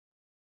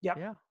 Yep.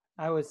 Yeah.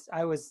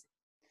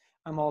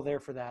 I'm all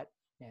there for that.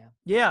 Yeah.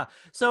 Yeah.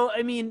 So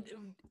I mean,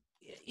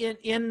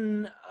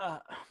 in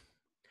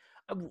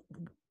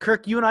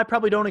Kirk, you and I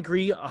probably don't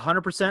agree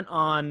 100%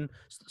 on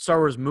Star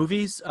Wars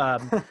movies,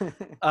 but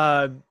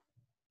I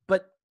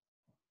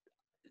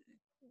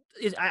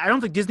don't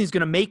think Disney's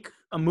going to make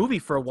a movie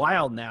for a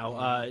while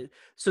now.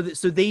 So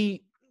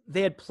they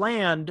had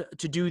planned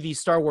to do these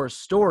Star Wars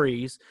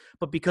stories,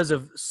 but because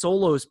of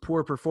Solo's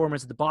poor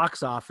performance at the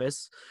box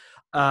office,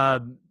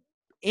 and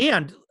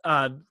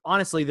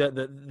honestly,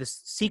 the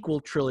sequel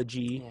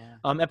trilogy,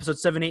 episode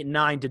 7, 8, and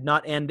 9, did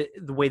not end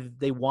the way that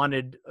they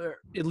wanted, or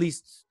at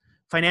least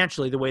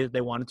financially the way that they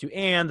wanted to,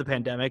 and the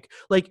pandemic.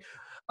 Like,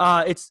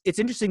 it's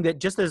interesting that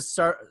just as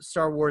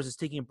Star Wars is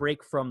taking a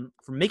break from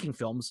making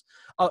films,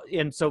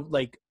 and so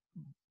like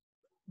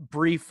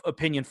brief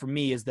opinion from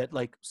me is that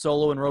like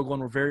Solo and Rogue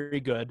One were very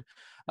good.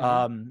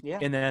 And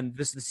then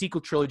the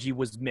sequel trilogy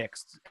was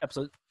mixed.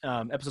 Episode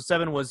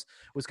 7 was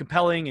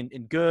compelling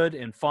and good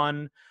and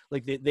fun.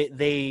 Like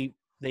they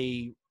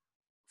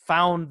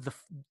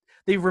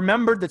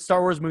remembered that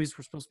Star Wars movies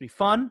were supposed to be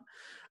fun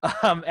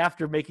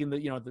after making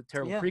the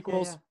terrible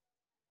prequels.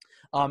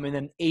 And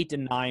then 8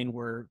 and 9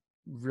 were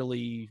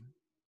really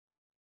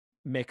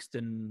mixed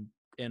and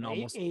and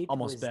almost Eight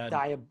almost was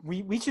bad.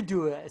 we should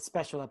do a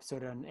special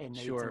episode on in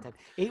eight Sure. sometime.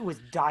 8 was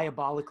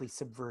diabolically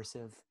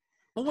subversive.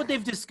 But what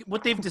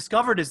they've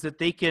discovered is that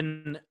they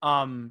can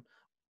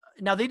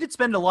now they did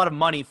spend a lot of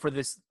money for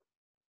this.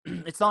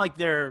 It's not like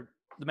the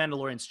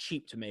Mandalorian's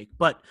cheap to make,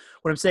 but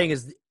what I'm saying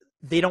is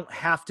they don't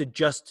have to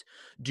just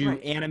do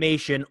Right.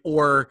 animation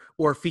or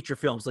feature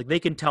films. Like they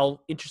can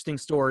tell interesting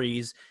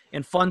stories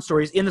and fun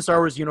stories in the Star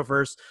Wars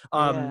universe.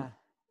 Yeah.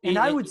 And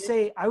I would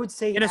say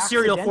in a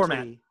serial format.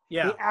 accidentally,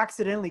 Yeah. they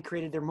accidentally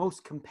created their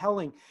most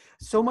compelling.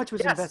 So much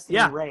was Yes, invested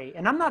yeah. in Rey,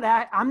 and I'm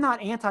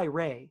not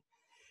anti-Rey,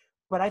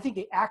 but I think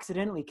they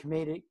accidentally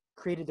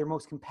created their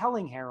most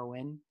compelling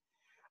heroine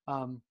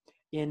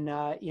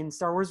in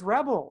Star Wars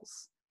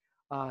Rebels,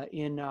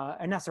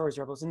 not Star Wars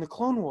Rebels, in the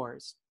Clone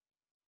Wars,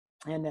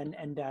 and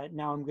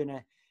now I'm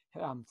gonna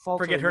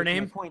falter Forget her making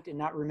my name? point and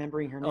not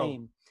remembering her Oh.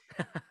 name.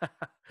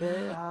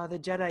 The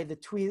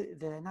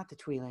Jedi, not the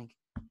Tweeling.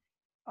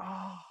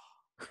 Oh,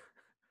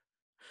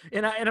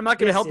 And I'm not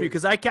going to help you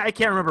because I can't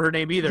remember her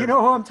name either. you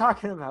know who I'm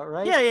talking about,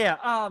 right? Yeah.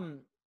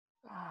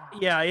 Ah.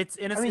 Yeah. It's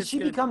I mean, it's she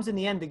gonna- becomes in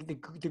the end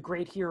the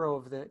great hero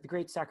of the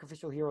great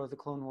sacrificial hero of the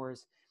Clone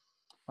Wars,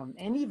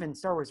 and even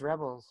Star Wars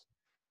Rebels.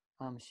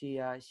 She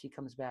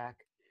comes back.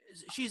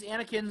 She's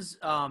Anakin's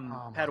my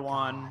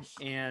Padawan, gosh.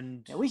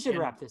 and Yeah, we should and-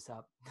 wrap this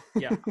up.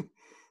 Yeah.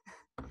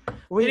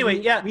 Anyway,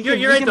 yeah, you're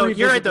we right, can though.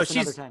 You're revisit right, though. this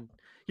another She's- time.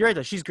 You're right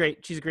though. She's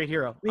great. She's a great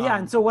hero. But yeah,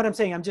 and so what I'm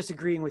saying, I'm just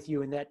agreeing with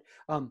you in that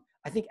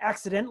I think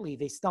accidentally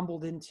they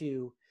stumbled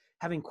into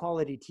having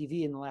quality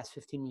TV in the last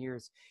 15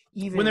 years,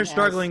 even when they're as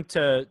struggling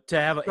to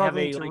have a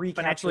struggling to like,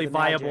 recapture financially the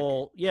magic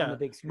viable on the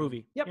big screen.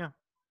 movie. Yep. Yeah.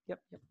 Yep.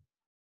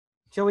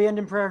 Shall we end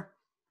in prayer?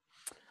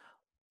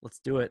 Let's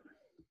do it.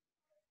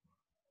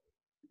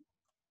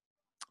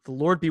 The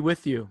Lord be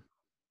with you.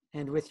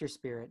 And with your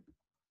spirit.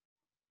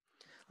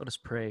 Let us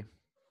pray.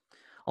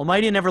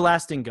 Almighty and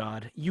everlasting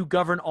God, you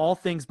govern all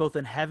things both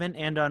in heaven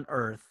and on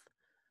earth.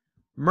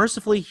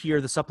 Mercifully hear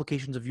the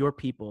supplications of your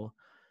people,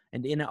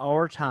 and in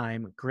our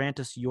time grant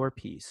us your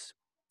peace.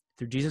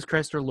 Through Jesus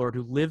Christ our Lord,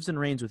 who lives and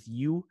reigns with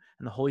you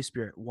and the Holy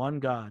Spirit, one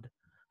God,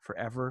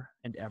 forever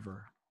and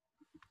ever.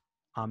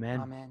 Amen.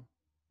 Amen.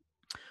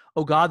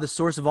 O God, the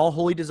source of all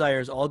holy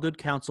desires, all good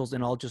counsels,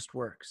 and all just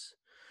works,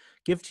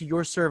 give to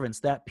your servants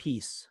that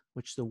peace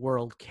which the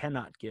world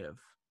cannot give,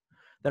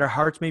 that our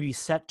hearts may be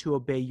set to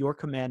obey your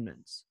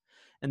commandments,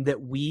 and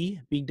that we,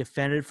 being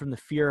defended from the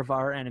fear of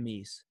our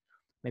enemies,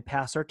 may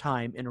pass our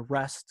time in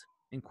rest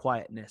and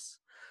quietness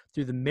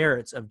through the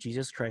merits of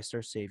Jesus Christ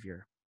our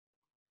Savior.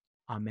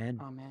 Amen.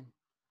 Amen.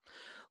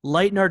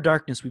 Lighten our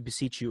darkness, we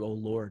beseech you, O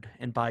Lord,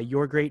 and by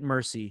your great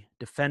mercy,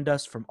 defend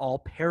us from all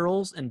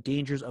perils and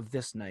dangers of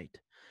this night,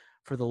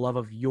 for the love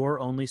of your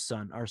only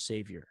Son, our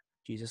Savior,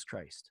 Jesus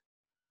Christ.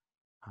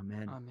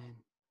 Amen. Amen.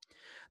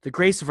 The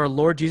grace of our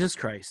Lord Jesus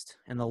Christ,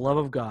 and the love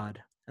of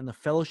God, and the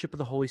fellowship of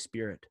the Holy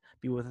Spirit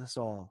be with us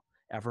all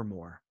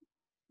evermore.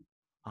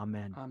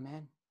 Amen.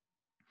 Amen.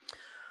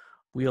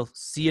 We'll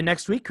see you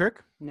next week,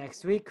 Kirk.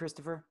 Next week,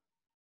 Christopher.